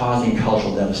is causing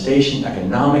cultural devastation,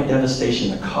 economic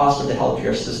devastation, the cost of the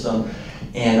healthcare system,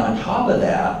 and on top of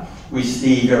that, we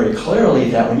see very clearly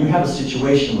that when you have a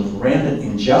situation with rampant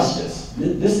injustice,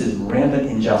 this is rampant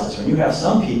injustice. When you have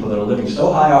some people that are living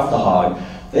so high off the hog,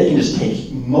 they can just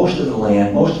take most of the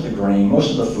land, most of the grain,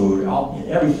 most of the food,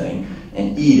 everything,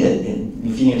 and eat it,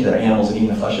 and feeding it to their animals and eating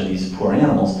the flesh of these poor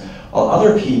animals, while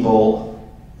other people,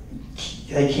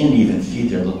 they can't even feed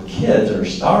their little kids that are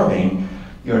starving.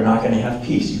 You're not going to have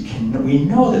peace. We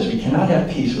know this. We cannot have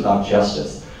peace without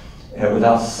justice,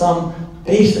 without some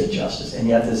basic justice, and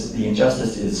yet the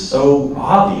injustice is so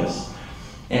obvious,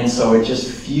 and so it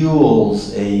just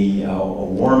fuels a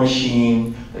war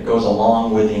machine that goes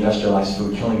along with the industrialized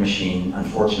food killing machine,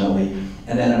 unfortunately.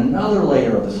 And then another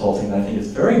layer of this whole thing that I think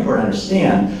is very important to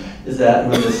understand is that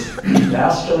with this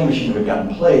vast killing machine that we've got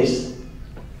in place,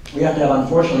 we have to have,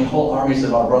 unfortunately, whole armies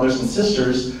of our brothers and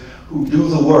sisters who do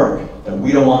the work that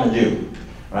we don't want to do.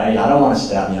 Right? I don't want to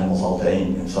stab animals all day,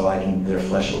 and so their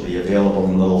flesh will be available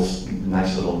in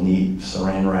nice little neat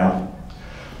saran wrap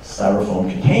styrofoam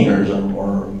containers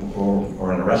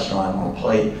or in a restaurant on a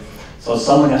plate. So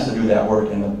someone has to do that work,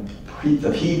 and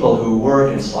the people who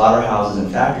work in slaughterhouses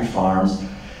and factory farms,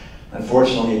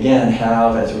 unfortunately, again,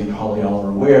 have, as we probably all are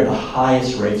aware, the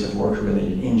highest rates of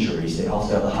work-related injuries. They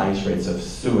also have the highest rates of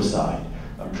suicide,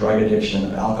 of drug addiction,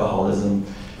 of alcoholism,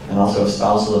 and also of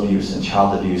spousal abuse and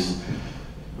child abuse.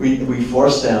 We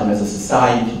force them as a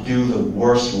society to do the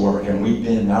worst work, and we've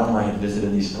been, Mal and I have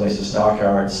visited these places,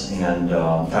 stockyards and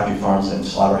factory farms and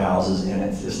slaughterhouses, and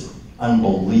it's just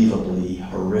unbelievably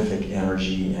horrific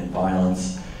energy and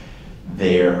violence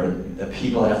there. The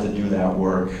people that have to do that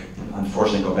work,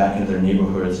 unfortunately, go back into their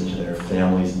neighborhoods, into their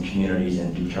families and communities,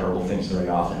 and do terrible things very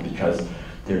often because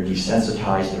they're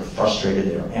desensitized, they're frustrated,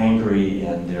 they're angry,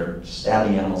 and they're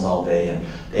stabbing animals all day. And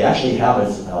they actually have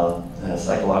a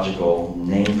psychological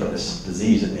name for this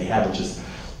disease that they have, which is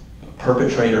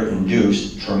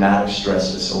perpetrator-induced traumatic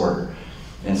stress disorder.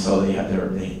 And so they have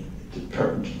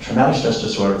traumatic stress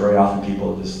disorder, very often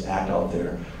people just act out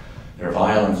their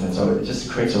violence, and so it just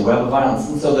creates a web of violence.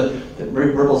 And so that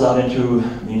ripples out into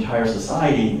the entire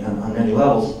society on many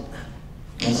levels.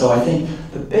 And so I think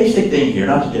the basic thing here,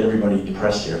 not to get everybody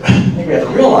depressed here, but I think we have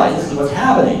to realize this is what's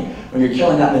happening when you're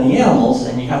killing that many animals,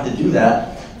 and you have to do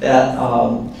that,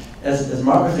 as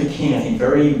Martin Luther King, I think,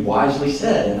 very wisely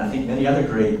said, and I think many other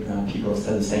great people have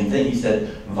said the same thing. He said,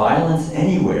 violence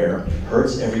anywhere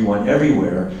hurts everyone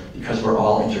everywhere because we're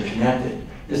all interconnected.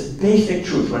 This basic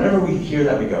truth, whenever we hear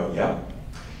that, we go, yep,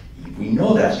 we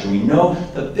know that's true. We know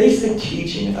the basic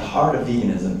teaching at the heart of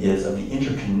veganism is of the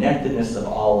interconnectedness of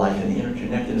all life and the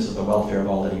interconnectedness of the welfare of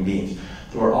all living beings.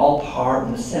 So we're all part,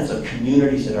 in a sense, of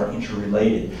communities that are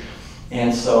interrelated.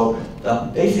 And so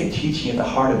the basic teaching at the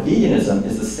heart of veganism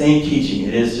is the same teaching.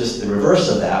 It is just the reverse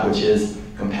of that, which is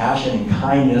compassion and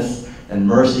kindness and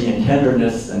mercy and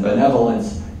tenderness and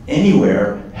benevolence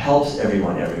anywhere helps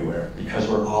everyone everywhere because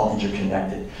we're all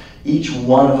interconnected. Each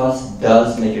one of us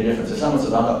does make a difference. If someone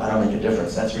says, I don't make a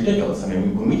difference, that's ridiculous. I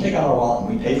mean, when we take out our wallet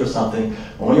and we pay for something,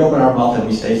 when we open our mouth and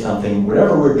we say something,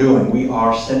 whatever we're doing, we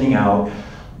are sending out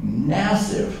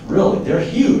massive, really, they're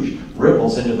huge,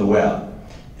 ripples into the web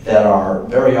that are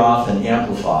very often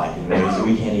amplified in ways that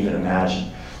we can't even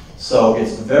imagine. So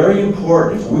it's very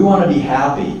important, if we want to be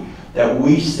happy, that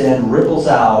we send ripples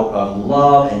out of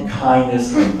love and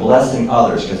kindness and blessing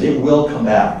others, because it will come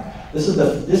back. This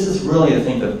is really the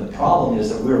thing that the problem is,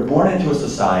 that we were born into a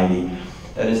society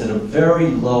that is at a very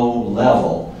low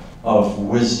level of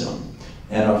wisdom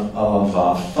and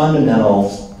of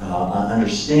fundamental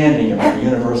understanding about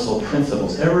universal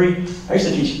principles. I used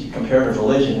to teach comparative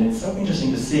religion, and it's so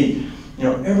interesting to see,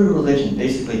 every religion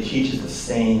basically teaches the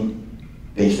same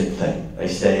basic thing. They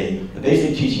say the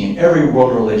basic teaching in every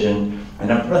world religion,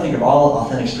 and I think of all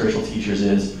authentic spiritual teachers,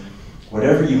 is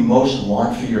whatever you most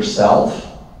want for yourself,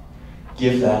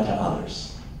 give that to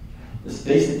others. This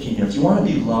basic teaching, if you want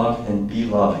to be loved, then be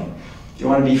loving. If you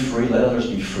want to be free, let others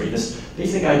be free. This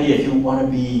basic idea, if you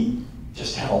want to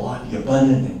just have a lot, be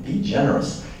abundant, and be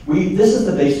generous. This is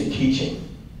the basic teaching,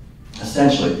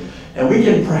 essentially. And we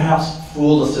can perhaps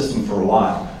fool the system for a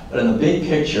while, but in the big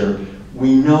picture,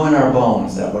 we know in our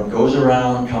bones that what goes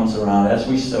around comes around. As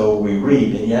we sow, we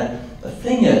reap. And yet, the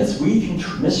thing is, we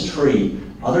can mistreat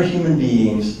other human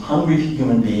beings, hungry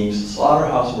human beings,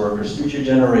 slaughterhouse workers, future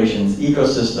generations,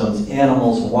 ecosystems,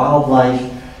 animals,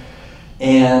 wildlife,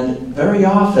 and very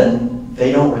often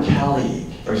they don't retaliate.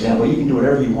 For example, you can do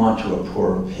whatever you want to a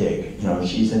poor pig. You know,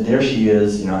 there she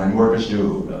is, you know, and workers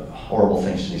do horrible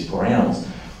things to these poor animals,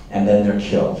 and then they're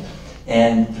killed.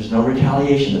 And there's no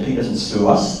retaliation. The pig doesn't sue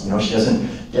us. You know, she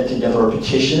doesn't get together a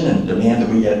petition and demand that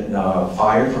we get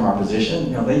fired from our position.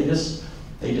 You know, they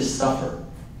just suffer.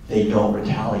 They don't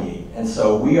retaliate. And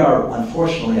so we are,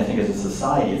 unfortunately, I think as a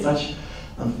society, at such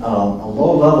a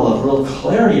low level of real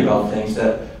clarity about things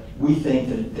that we think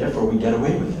that therefore we get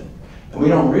away with it. And we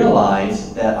don't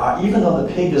realize that even though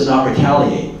the pig does not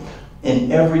retaliate,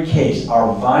 in every case,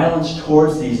 our violence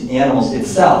towards these animals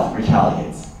itself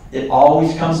retaliates. It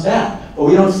always comes back, but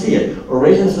we don't see it. We're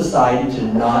raised in a society to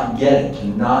not get it,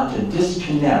 to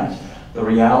disconnect the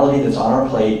reality that's on our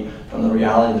plate from the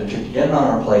reality that took to get it on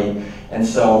our plate. And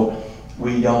so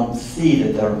we don't see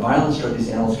that the violence toward these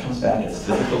animals comes back as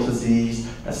physical disease,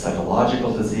 as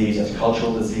psychological disease, as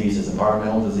cultural disease, as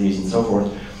environmental disease, and so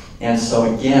forth. And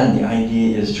so again, the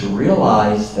idea is to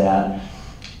realize that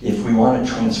if we want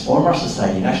to transform our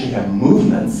society and actually have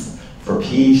movements for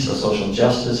peace, for social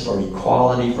justice, for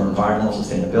equality, for environmental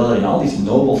sustainability, and all these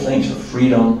noble things, for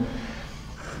freedom,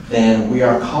 then we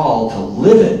are called to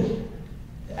live it,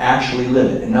 actually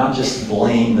live it, and not just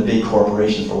blame the big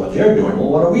corporations for what they're doing. Well,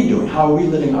 what are we doing? How are we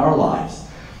living our lives?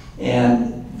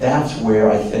 And that's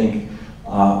where I think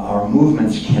our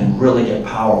movements can really get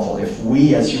powerful if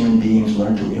we as human beings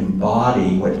learn to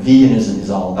embody what veganism is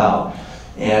all about.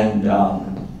 And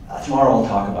tomorrow I'll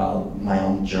talk about my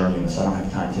own journey in this. I don't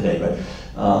have time today,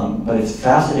 but it's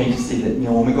fascinating to see that, you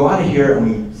know, when we go out of here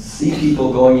and we see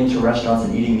people going into restaurants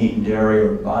and eating meat and dairy,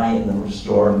 or buying it in the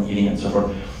store and eating it and so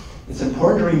forth, it's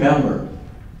important to remember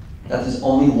that there's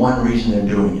only one reason they're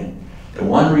doing it. The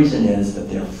one reason is that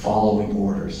they're following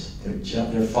orders.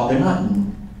 They're not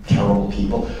terrible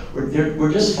people.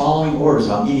 We're just following orders.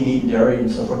 I'm eating meat and dairy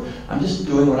and so forth. I'm just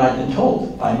doing what I've been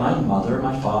told by my mother,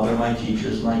 my father, my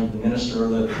teachers, the minister,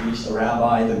 the priest, the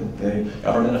rabbi, the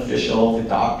government official, the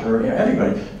doctor,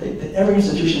 everybody. Every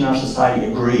institution in our society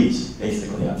agrees,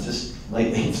 basically. It's just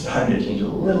lately it's starting to change a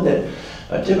little bit.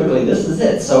 But typically, this is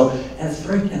it. So,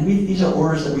 these are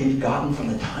orders that we've gotten from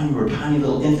the time we were tiny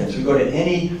little infants. We go to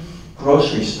any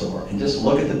grocery store and just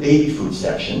look at the baby food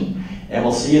section, and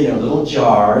we'll see in there little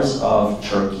jars of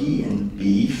turkey and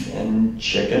beef and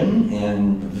chicken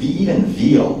and even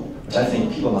veal, which I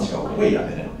think people must go, wait a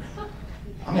minute,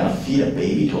 I'm going to feed a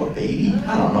baby to a baby?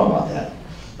 I don't know about that.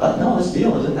 But no, it's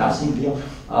veal, isn't it? I've seen veal,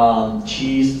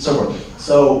 cheese, so forth.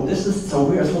 So we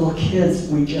as little kids,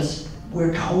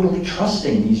 we're totally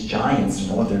trusting these giants, you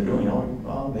know, what they're doing. You know,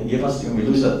 well, they give us, we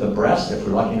lose the breast if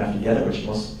we're lucky enough to get it, which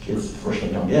most kids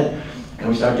fortunately don't get. And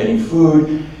we start getting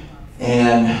food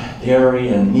and dairy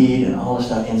and meat and all this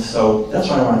stuff. And so that's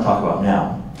what I want to talk about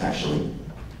now, actually.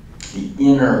 The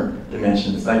inner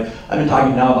dimension. It's like, I've been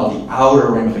talking now about the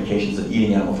outer ramifications of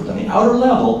eating animal foods. On the outer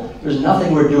level, there's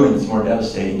nothing we're doing that's more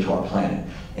devastating to our planet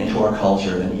and to our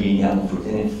culture than eating animal foods.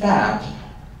 And in fact,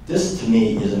 this to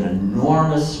me is an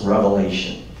enormous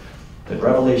revelation. The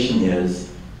revelation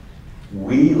is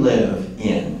we live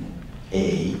in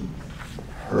a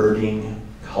herding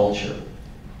culture.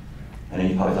 I know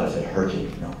you probably thought I said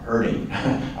hurting. No, herding.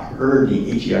 Herding,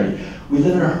 H-E-R-D. We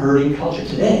live in a herding culture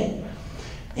today.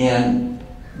 And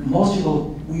most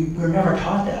people, we're never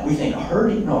taught that. We think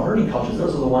herding cultures,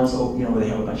 those are the ones, you know, where they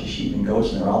have a bunch of sheep and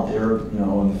goats and they're out there, you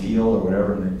know, in the field or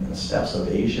whatever, in the steppes of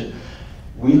Asia.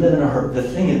 We live in a herd. The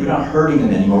thing is, we're not herding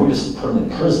them anymore. We just put them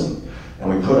in prison, and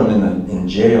we put them in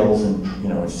jails and, you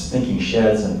know, in stinking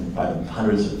sheds and by the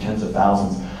hundreds or tens of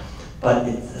thousands. But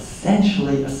it's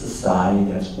essentially a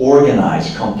society that's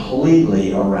organized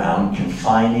completely around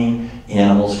confining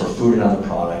animals for food and other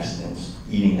products and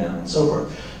eating them and so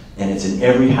forth. And it's in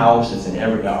every house. It's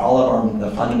in all of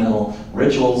the fundamental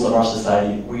rituals of our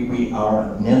society. We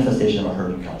are a manifestation of a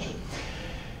herding culture.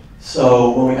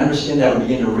 So when we understand that, we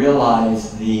begin to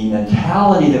realize the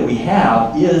mentality that we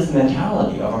have is the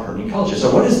mentality of a herding culture.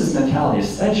 So what is this mentality?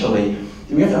 Essentially,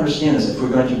 we have to understand this if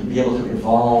we're going to be able to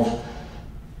evolve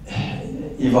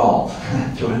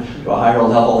to a higher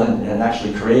level and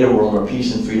actually create a world where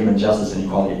peace and freedom and justice and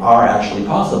equality are actually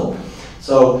possible.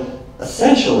 So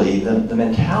essentially, the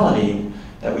mentality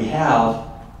that we have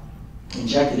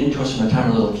injected into us from the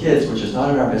time we're little kids, which is not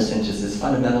in our best interest, is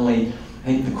fundamentally, I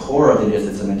think the core of it is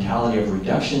it's a mentality of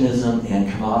reductionism and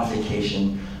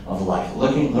commodification of life.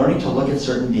 Learning to look at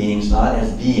certain beings not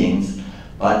as beings,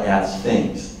 but as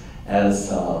things.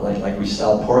 as like we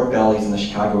sell pork bellies in the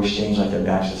Chicago Exchange like they're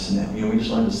bags of cement. We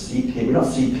just learn to see pigs. We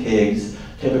don't see pigs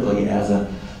typically as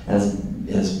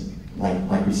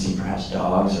like we see perhaps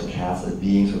dogs or cats as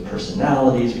beings with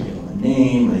personalities. We give them a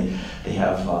name. They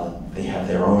have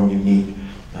their own unique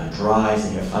drives.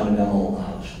 They have fundamental.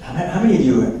 How many of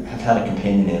you have had a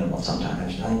companion animal sometime?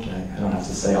 I don't have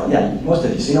to say, oh yeah, most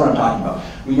of you. So you know what I'm talking about.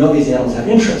 We know these animals have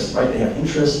interests, right? They have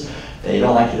interests. They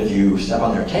don't like it if you step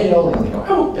on their tail. They go,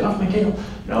 oh, get off my tail.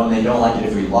 And they don't like it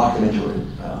if we lock them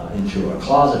into a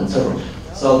closet and so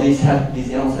forth. So these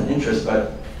animals have interests,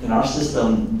 but in our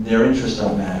system, their interests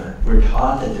don't matter. We're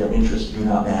taught that their interests do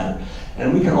not matter.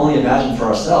 And we can only imagine for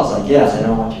ourselves, I guess, I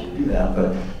don't want you to do that,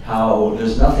 but how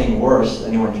there's nothing worse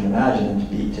anyone can imagine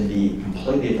than to be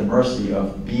completely at the mercy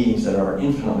of beings that are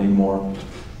infinitely more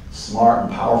smart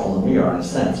and powerful than we are, in a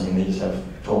sense. I mean, they just have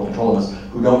total control of us,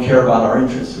 who don't care about our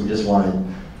interests, who just want to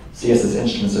see us as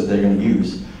instruments that they're going to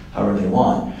use however they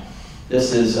want. But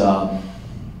this is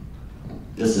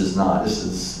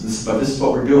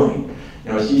what we're doing.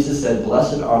 As Jesus said,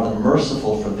 blessed are the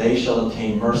merciful, for they shall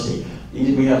obtain mercy.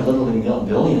 We have literally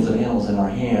billions of animals in our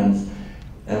hands,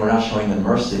 and we're not showing them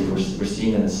mercy. We're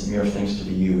seeing them as mere things to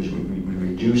be used. We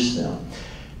reduce them,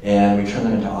 and we turn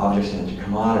them into objects and into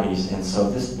commodities. And so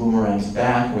this boomerangs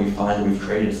back, and we find that we've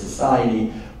created a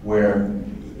society where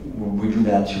we do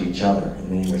that to each other in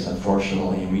many ways,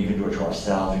 unfortunately, and we even do it to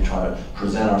ourselves. We try to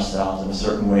present ourselves in a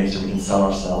certain way so we can sell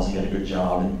ourselves and get a good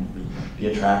job and be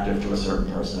attractive to a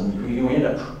certain person. We end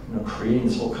up creating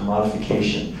this whole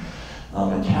commodification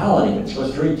mentality, which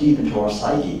goes very deep into our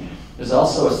psyche. There's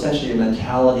also essentially a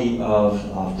mentality of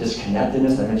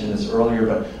disconnectedness. I mentioned this earlier,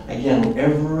 but again,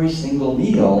 every single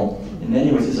meal, in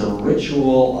many ways, is a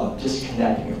ritual of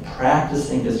disconnecting, of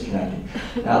practicing disconnecting.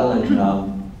 Madeline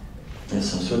is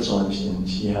from Switzerland, and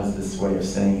she has this way of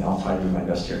saying, I'll try to do my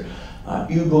best here,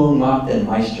 Übung macht den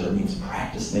Meister, means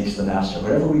practice makes the master.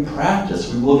 Whatever we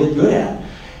practice, we will get good at.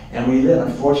 And we live,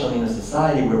 unfortunately, in a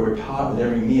society where we're taught with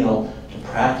every meal to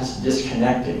practice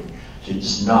disconnecting, to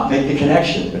just not make the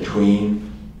connection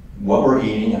between what we're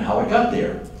eating and how it got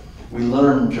there. We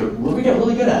get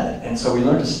really good at it. And so we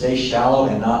learn to stay shallow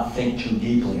and not think too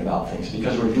deeply about things,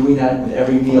 because we're doing that with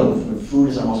every meal. With food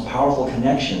is our most powerful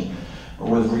connection.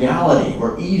 With reality,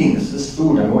 we're eating this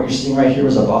food. I mean, what you're seeing right here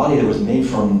is a body that was made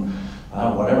from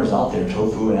whatever's out there,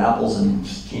 tofu and apples and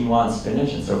quinoa and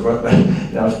spinach and so forth. But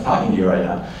I was talking to you right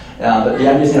now. But the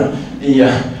idea is,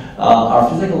 our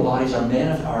physical bodies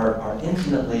are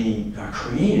infinitely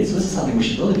created. So this is something we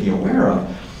should really be aware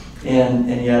of. And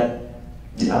yet,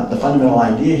 the fundamental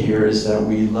idea here is that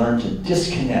we learn to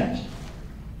disconnect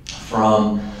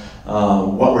from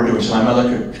what we're doing. So my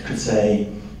mother could say,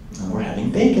 we're having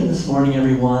bacon this morning,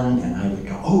 everyone, and I would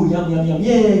go, oh, yum, yum, yum,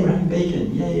 yay, we're having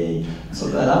bacon, yay. So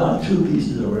that I want 2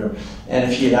 pieces or whatever. And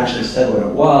if she had actually said what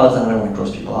it was, I don't want to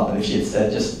gross people out, but if she had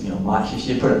said just, if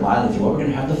she had put it mildly, well, we're going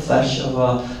to have the flesh of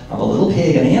a little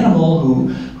pig, an animal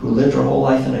who lived her whole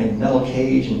life in a metal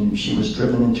cage, and she was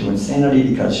driven into insanity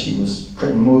because she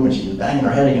couldn't move, and she was banging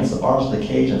her head against the bars of the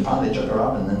cage, and finally they took her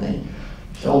out, and then they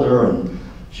killed her, and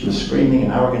she was screaming, and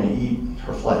now we're going to eat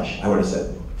her flesh. I would have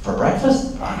said, for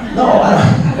breakfast? No,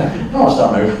 I don't want to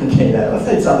start my day that. Let's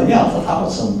say something else. How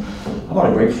about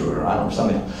a grapefruit, or I don't know,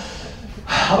 something else.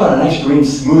 How about a nice green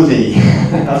smoothie?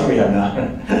 That's what we have now.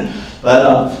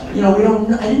 But, we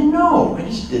don't, I didn't know. I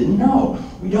just didn't know.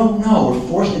 We don't know. We're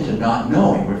forced into not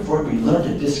knowing. We learn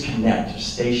to disconnect, to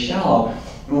stay shallow.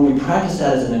 And when we practice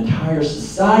that as an entire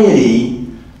society,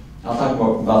 I'll talk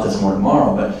about this more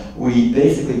tomorrow, but we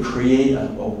basically create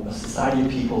a society of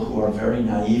people who are very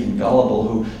naive and gullible,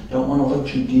 who don't want to look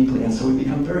too deeply, and so we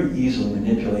become very easily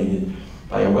manipulated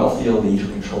by a wealthy elite who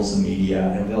controls the media,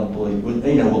 and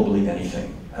they know we'll believe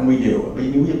anything, and we do.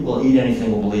 We'll eat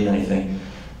anything, we'll believe anything.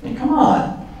 I mean, come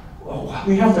on,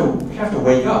 we have to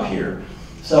wake up here.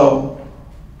 So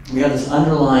we have this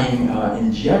underlying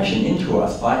injection into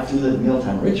us through the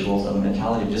mealtime rituals of a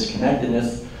mentality of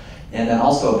disconnectedness, and then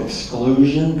also of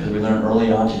exclusion, because we learned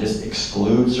early on to just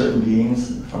exclude certain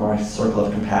beings from our circle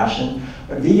of compassion.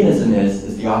 What veganism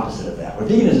is the opposite of that. What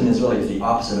veganism is really is the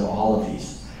opposite of all of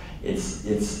these.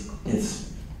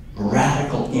 It's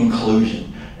radical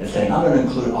inclusion. It's saying, I'm going to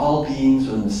include all beings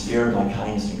within the sphere of my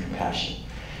kindness and compassion.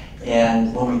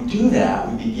 And when we do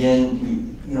that, we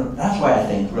begin, that's why I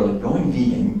think really going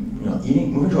vegan,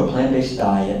 moving to a plant-based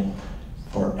diet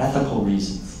for ethical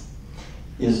reasons,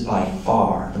 is by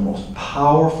far the most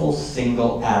powerful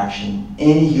single action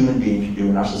any human being can do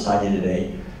in our society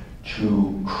today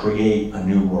to create a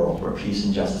new world where peace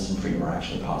and justice and freedom are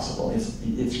actually possible.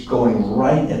 It's going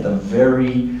right at the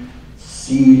very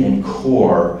seed and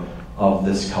core of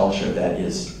this culture that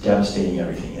is devastating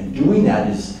everything. And doing that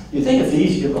is, you think it's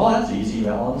easy, you go, oh, that's easy,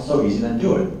 well, it's so easy, then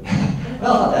do it.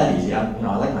 Well, it's not that easy.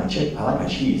 I like my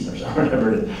cheese, or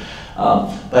whatever it is.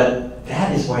 But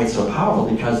that is why it's so powerful,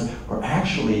 because we're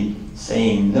actually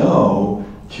saying no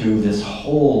to this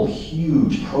whole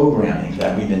huge programming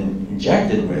that we've been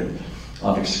injected with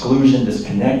of exclusion,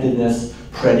 disconnectedness,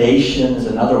 predation is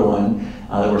another one,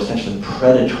 that we're essentially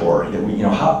predatory. That we,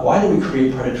 why do we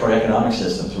create predatory economic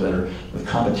systems with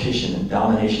competition and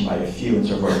domination by a few and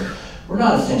so forth? We're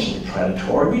not essentially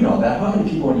predatory. We know that. How many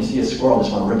people, when you see a squirrel,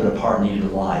 just want to rip it apart and eat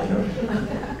it alive?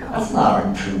 That's not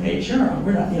our true nature.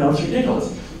 We're not. It's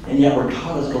ridiculous. And yet we're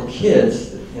taught as little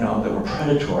kids, that we're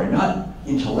predatory, not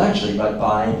intellectually, but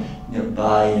by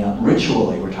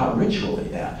ritually. We're taught ritually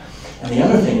that. And the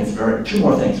other thing is two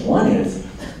more things. One is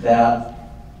that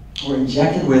we're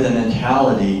injected with a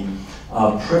mentality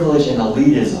of privilege and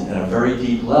elitism at a very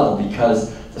deep level,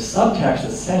 because the subtext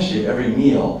essentially of every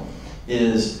meal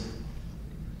is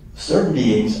certain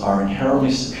beings are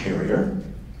inherently superior,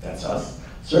 that's us.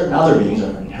 Certain other beings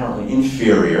are inherently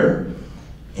inferior,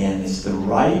 and it's the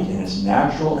right and it's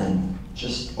natural and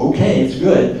just okay, it's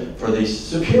good for the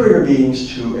superior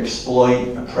beings to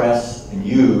exploit, oppress, and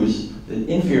use the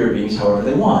inferior beings however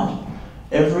they want.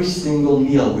 Every single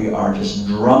meal we are just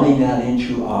drumming that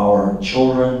into our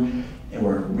children, and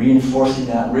we're reinforcing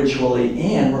that ritually,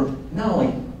 and we're not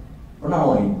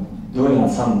only doing it on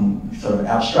some sort of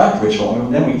abstract ritual,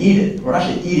 and then we eat it. We're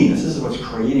actually eating this. This is what's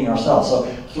creating ourselves.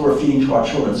 So we're feeding to our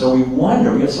children. So we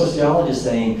wonder, we have sociologists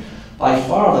saying, by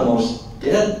far the most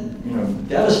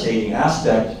devastating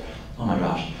aspect, oh my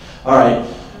gosh, all right,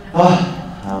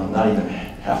 I'm not even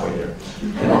halfway there. It's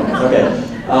okay.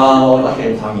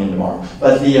 Okay, I'm talking in tomorrow.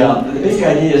 But the basic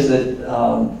idea is that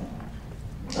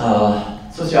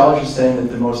sociologists are saying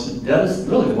that the most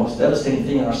devastating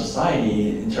thing in our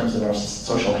society in terms of our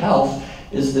social health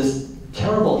is this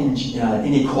terrible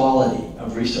inequality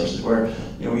of resources, where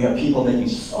we have people making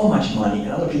so much money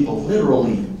and other people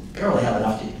literally barely have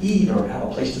enough to eat or have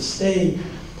a place to stay,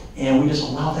 and we just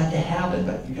allow that to happen.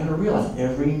 But you got to realize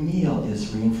every meal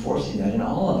is reinforcing that in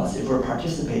all of us if we're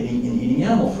participating in eating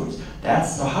animal foods.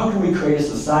 So how can we create a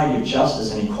society of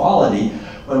justice and equality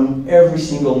when every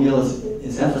single meal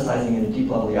is emphasizing at a deep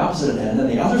level the opposite of that? And then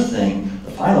the other thing,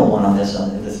 the final one on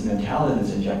this mentality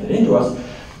that's injected into us,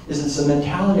 is it's a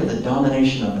mentality of the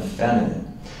domination of the feminine.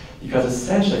 Because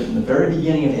essentially, from the very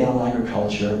beginning of animal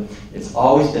agriculture, it's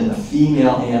always been the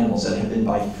female animals that have been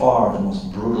by far the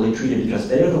most brutally treated, because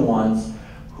they're the ones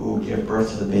who give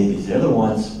birth to the babies. They're the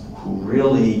ones who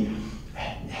really,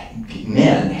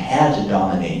 men had to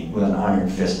dominate with an iron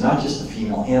fist, not just the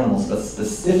female animals, but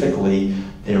specifically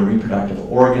their reproductive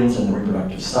organs and the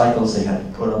reproductive cycles. They had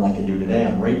to put them, like they do today,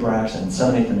 on rape racks and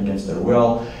inseminate them against their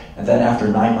will. And then after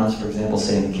 9 months, for example,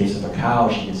 say in the case of a cow,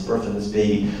 she gives birth to this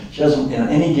baby. She doesn't,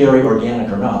 any dairy,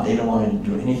 organic or not, they don't want to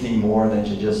do anything more than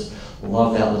to just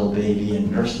love that little baby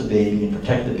and nurse the baby and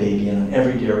protect the baby. And on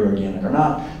every dairy, organic or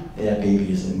not, that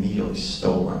baby is immediately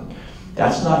stolen.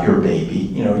 That's not your baby.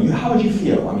 How would you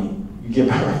feel? I mean, you give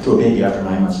birth to a baby after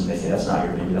 9 months and they say, that's not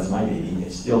your baby, that's my baby. And they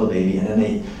steal the baby, and then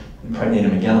they impregnate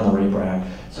him again on the rape rack.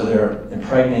 So they're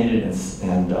impregnated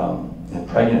and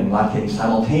pregnant and lactating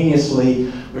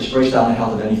simultaneously, which breaks down the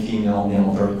health of any female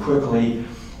mammal very quickly.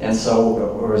 And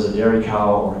so, whereas a dairy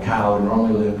cow or a cow would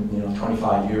normally live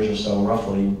 25 years or so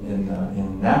roughly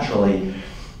naturally,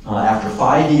 after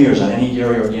 5 years on any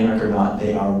dairy, organic or not,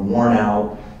 they are worn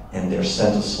out and they're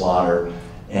sent to slaughter,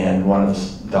 and one of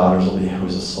the daughters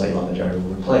who's a slave on the dairy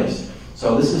will replace.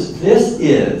 So this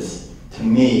is to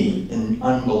me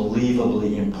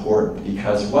unbelievably important,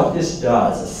 because what this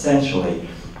does essentially,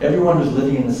 everyone who's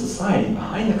living in this society,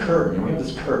 behind the curtain, we have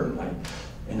this curtain,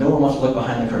 and no one wants to look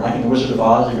behind the curtain. Like in The Wizard of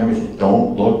Oz, you remember,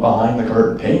 don't look behind the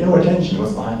curtain. Pay no attention to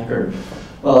what's behind the curtain.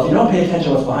 Well, if you don't pay attention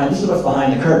to what's behind, this is what's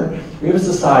behind the curtain. We have a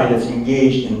society that's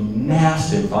engaged in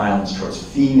massive violence towards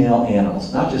female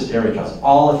animals, not just dairy cows,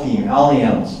 all the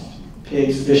animals,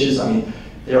 pigs, fishes,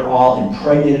 they're all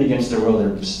impregnated against their will, their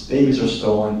babies are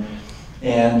stolen,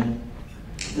 and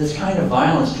this kind of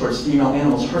violence towards female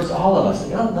animals hurts all of us. It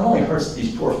not only hurts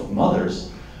these poor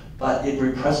mothers, but it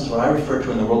represses what I refer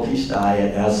to in the World Peace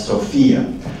Diet as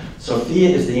Sophia. Sophia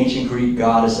is the ancient Greek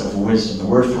goddess of wisdom, the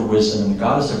word for wisdom, and the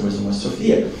goddess of wisdom was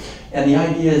Sophia. And the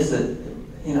idea is that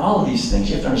in all of these things,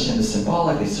 you have to understand this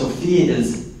symbolically. Sophia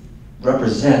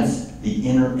represents the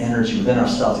inner energy within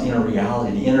ourselves, the inner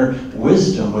reality, the inner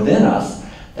wisdom within us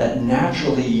that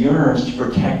naturally yearns to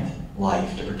protect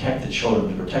life, to protect the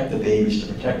children, to protect the babies,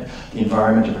 to protect the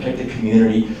environment, to protect the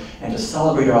community, and to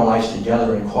celebrate our lives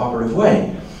together in a cooperative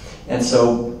way. And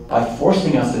so by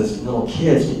forcing us as little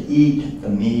kids to eat the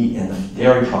meat and the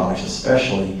dairy products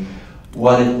especially,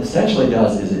 what it essentially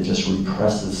does is it just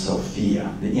represses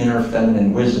Sophia, the inner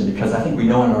feminine wisdom, because I think we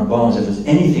know in our bones if there's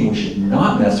anything we should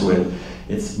not mess with,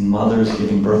 it's mothers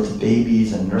giving birth to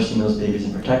babies and nursing those babies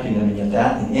and protecting them, and yet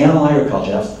that, in animal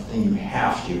agriculture, that's the thing you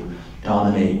have to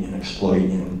dominate and exploit,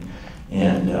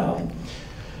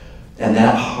 and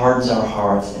that hardens our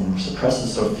hearts and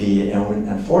suppresses Sophia, and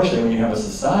unfortunately when you have a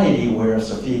society where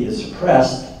Sophia is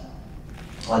suppressed,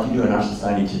 like you do in our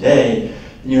society today,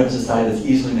 then you have a society that's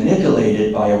easily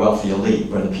manipulated by a wealthy elite,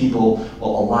 where the people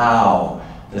will allow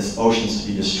this oceans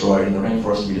to be destroyed and the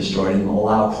rainforest to be destroyed, and will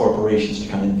allow corporations to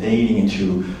come invading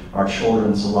into our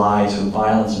children's lives with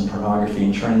violence and pornography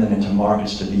and turning them into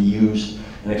markets to be used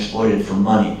and exploited for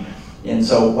money. And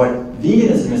so what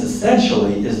veganism is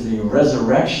essentially is the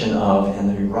resurrection of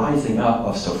and the rising up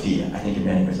of Sophia, I think in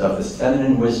many ways, of this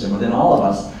feminine wisdom within all of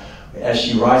us. As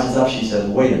she rises up, she says,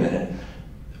 wait a minute,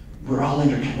 we're all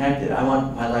interconnected. I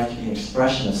want my life to be an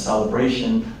expression of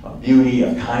celebration, of beauty,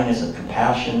 of kindness, of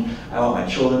compassion. I want my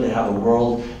children to have a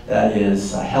world that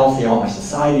is healthy. I want my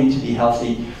society to be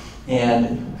healthy.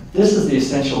 And this is the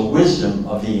essential wisdom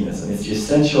of veganism. It's the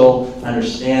essential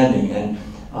understanding. And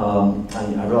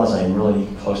I realize I am really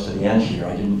close to the end here.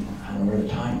 I don't know where the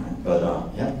time went, but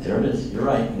yeah, there it is. You're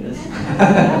right, it is.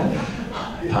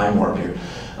 Time warp here.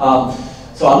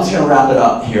 So I'm just going to wrap it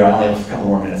up here. I only have a couple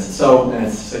more minutes. So, and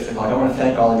it's 6 o'clock. I want to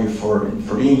thank all of you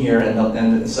for being here.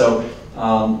 And so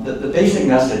the basic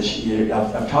message,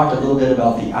 I've talked a little bit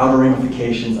about the outer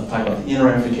ramifications. I've talked about the inner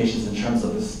ramifications in terms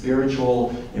of the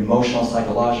spiritual, emotional,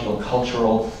 psychological,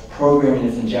 cultural programming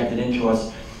that's injected into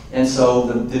us. And so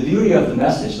the beauty of the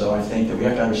message, though, I think that we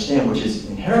have to understand, which is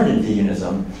inherent in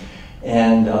veganism,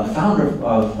 and the founder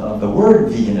of the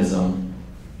word veganism,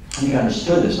 he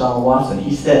understood this, Donald Watson.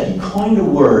 He said he coined the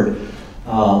word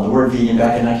vegan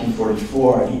back in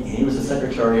 1944. He was the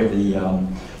secretary of the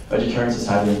Vegetarian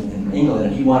Society in England,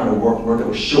 and he wanted a word that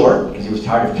was short, because he was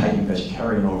tired of typing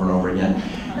vegetarian over and over again,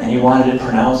 and he wanted it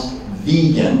pronounced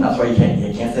vegan. That's why you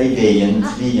can't say vegan,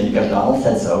 it's vegan, because Donald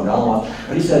said so, Donald Watson.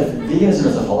 But he said, veganism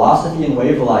is a philosophy and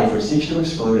way of life which seeks to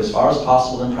exclude, as far as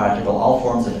possible and practical, all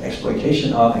forms of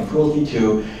exploitation of and cruelty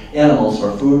to animals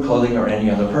for food, clothing, or any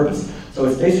other purpose. So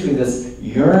it's basically this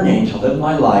yearning to live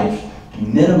my life, to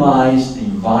minimize the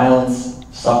violence,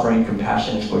 suffering,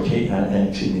 compassion,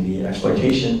 exploitation, the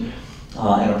exploitation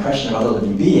and oppression of other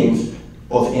living beings,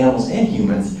 both animals and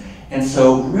humans. And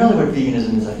so really what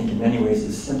veganism is, I think in many ways,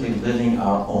 is simply living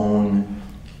our own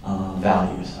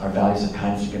values, our values of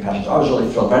kindness and compassion. So I was really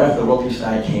thrilled. Right after the World Peace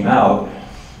Diet came out,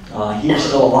 he was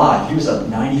still alive. He was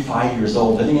 95 years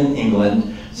old, living in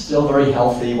England, still very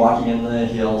healthy, walking in the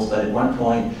hills, but at one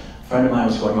point, a friend of mine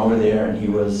was going over there, and he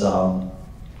was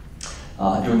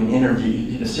doing an interview,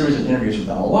 he did a series of interviews with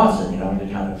Donald Watson,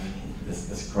 and kind of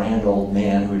this grand old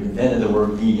man who had invented the word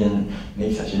vegan and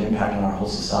made such an impact on our whole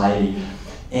society.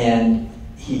 And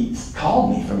he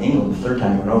called me from England the third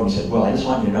time he went over and he said, well, I just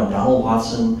want you to know Donald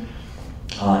Watson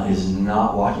is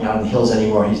not walking out in the hills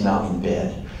anymore, he's now in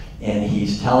bed. And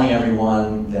he's telling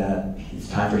everyone that it's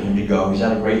time for him to go. He's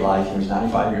had a great life, he was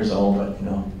 95 years old, but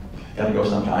gotta go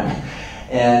sometime.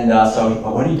 And so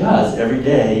what he does every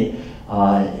day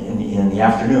in the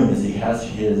afternoon is he has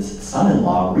his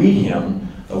son-in-law read him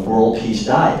the World Peace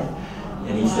Diet.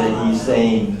 And he's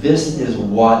saying, this is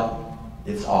what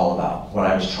it's all about, what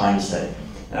I was trying to say.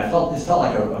 And this felt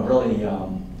like a really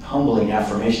humbling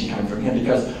affirmation coming from him,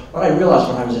 because what I realized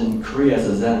when I was in Korea as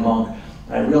a Zen monk,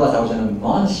 I realized I was in a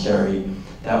monastery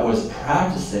that was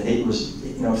practicing, it was,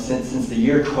 since the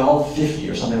year 1250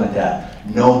 or something like that,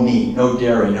 no meat, no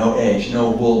dairy, no eggs, no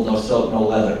wool, no silk, no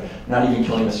leather, not even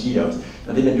killing mosquitoes.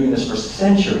 But they've been doing this for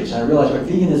centuries. And I realized what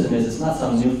veganism is, it's not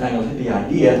some newfangled hippie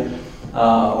idea,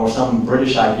 or some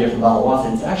British idea from Donald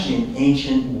Watson. It's actually an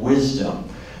ancient wisdom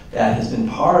that has been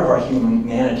part of our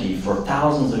humanity for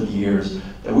thousands of years,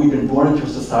 that we've been born into a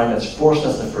society that's forced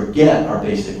us to forget our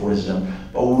basic wisdom,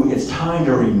 but it's time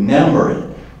to remember it.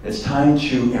 It's time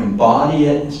to embody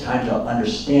it, it's time to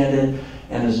understand it,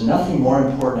 and there's nothing more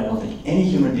important, I don't think, any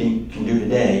human being can do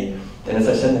today than, as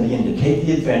I said in the beginning, to take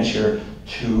the adventure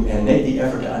and make the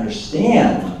effort to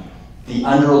understand the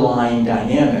underlying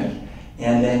dynamic,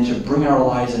 and then to bring our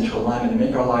lives into alignment and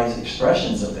make our lives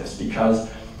expressions of this. Because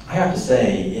I have to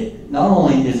say, not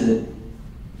only is it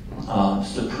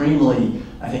supremely,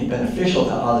 I think, beneficial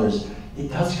to others, it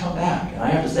does come back. And I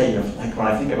have to say, like when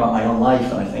I think about my own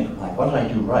life and I think, like, what did I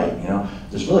do right?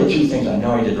 There's really two things I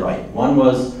know I did right. One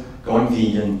was going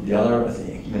vegan. The other, I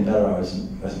think, even better, I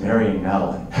was marrying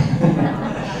Madeline.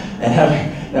 And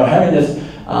having this,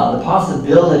 the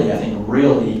possibility, I think,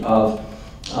 really of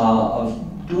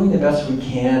of doing the best we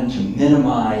can to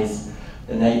minimize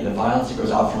the violence that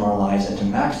goes out from our lives and to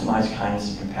maximize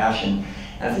kindness and compassion.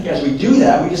 And I think as we do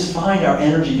that, we just find our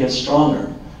energy gets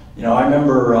stronger. You know, I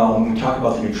remember when we talk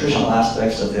about the nutritional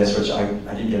aspects of this, which I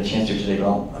didn't get a chance to today, but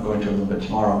I'll go into it a little bit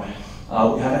tomorrow.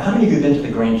 How many of you have been to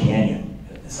the Grand Canyon?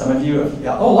 Some of you have,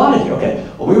 yeah, oh, a lot of you, okay.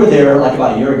 Well, we were there like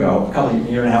about a year and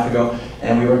a half ago,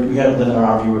 and we had to live in an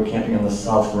RV, we were camping on the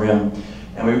South Rim,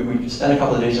 and we spent a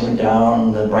couple of days and went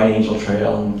down the Bright Angel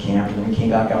Trail and camped, and then we came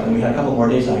back up, and we had a couple more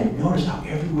days, and I noticed how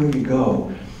everywhere you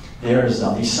go, there's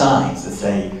these signs that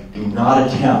say, do not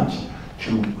attempt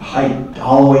to hike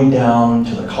all the way down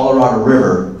to the Colorado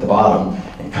River at the bottom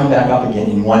and come back up again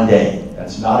in one day.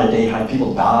 That's not a day hike.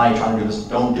 People die trying to do this.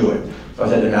 Don't do it. So I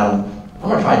said to Madam, I'm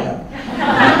going to try that.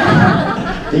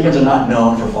 Vegans are not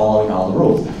known for following all the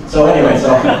rules. So anyway,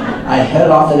 so I headed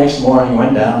off the next morning,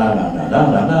 went down,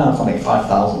 something like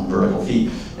 5,000 vertical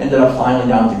feet. Ended up finally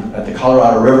down at the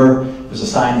Colorado River. There's a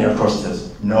sign there, of course, that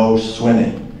says, no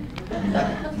swimming.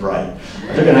 Right.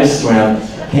 I took a nice swim,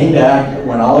 came back,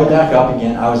 went all the way back up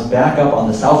again. I was back up on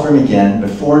the South Rim again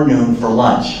before noon for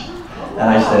lunch. And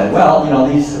I said, well, you know,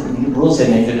 these rules they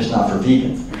make, they're just not for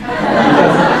vegans.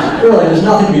 Because really, there's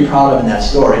nothing to be proud of in that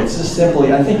story. It's just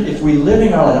simply, I think if we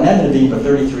living our life, I've been a vegan for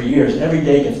 33 years, every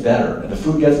day gets better. The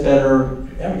food gets better.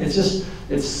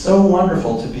 It's so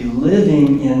wonderful to be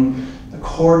living in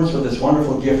accordance with this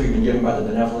wonderful gift we've been given by the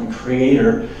benevolent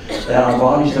Creator, that our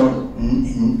bodies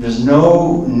there's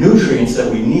no nutrients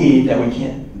that we need that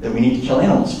we need to kill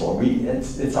animals for.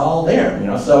 It's all there, you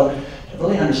know. So to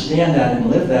really understand that and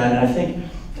live that, and I think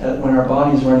when our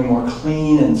bodies are running more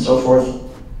clean and so forth,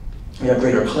 we have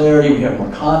greater clarity, we have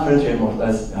more confidence, we have more,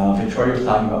 as Victoria was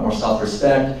talking about, more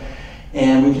self-respect,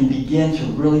 and we can begin to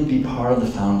really be part of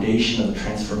the foundation of the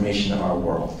transformation of our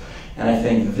world. And I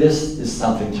think this is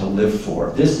something to live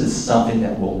for. This is something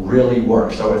that will really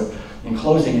work. So in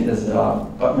closing, as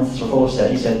Mr. Fuller said,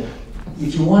 he said,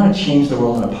 if you want to change the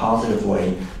world in a positive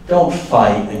way, don't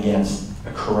fight against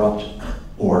a corrupt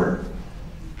order.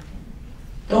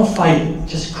 Don't fight it,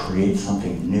 just create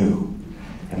something new.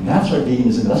 And that's what veganism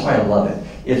is, that's why I love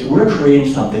it. We're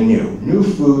creating something new. New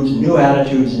foods, new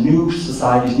attitudes, new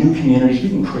societies, new communities. We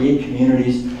can create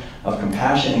communities of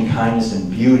compassion and kindness and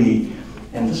beauty,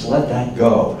 and just let that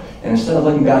go. And instead of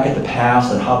looking back at the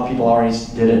past and how people already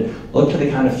did it, look to the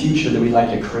kind of future that we'd like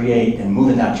to create and move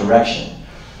in that direction.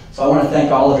 So I want to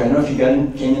thank all of you. I know if you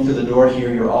came in through the door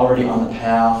here, you're already on the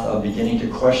path of beginning to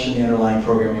question the underlying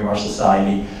programming of our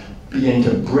society, beginning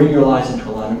to bring your lives into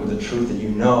alignment with the truth that you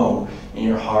know in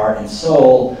your heart and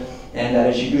soul, and that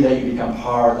as you do that, you become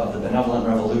part of the benevolent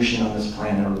revolution on this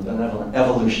planet, or the benevolent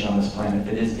evolution on this planet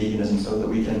that is veganism, so that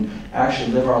we can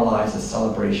actually live our lives as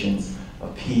celebrations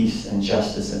of peace and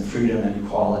justice and freedom and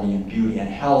equality and beauty and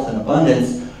health and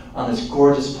abundance on this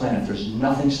gorgeous planet. There's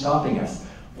nothing stopping us.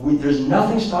 There's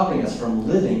nothing stopping us from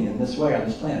living in this way on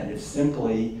this planet. It's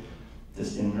simply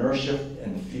this inertia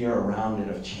and the fear around it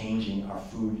of changing our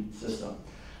food system.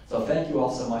 So thank you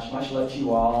all so much. Much love to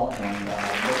you all, and look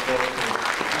forward to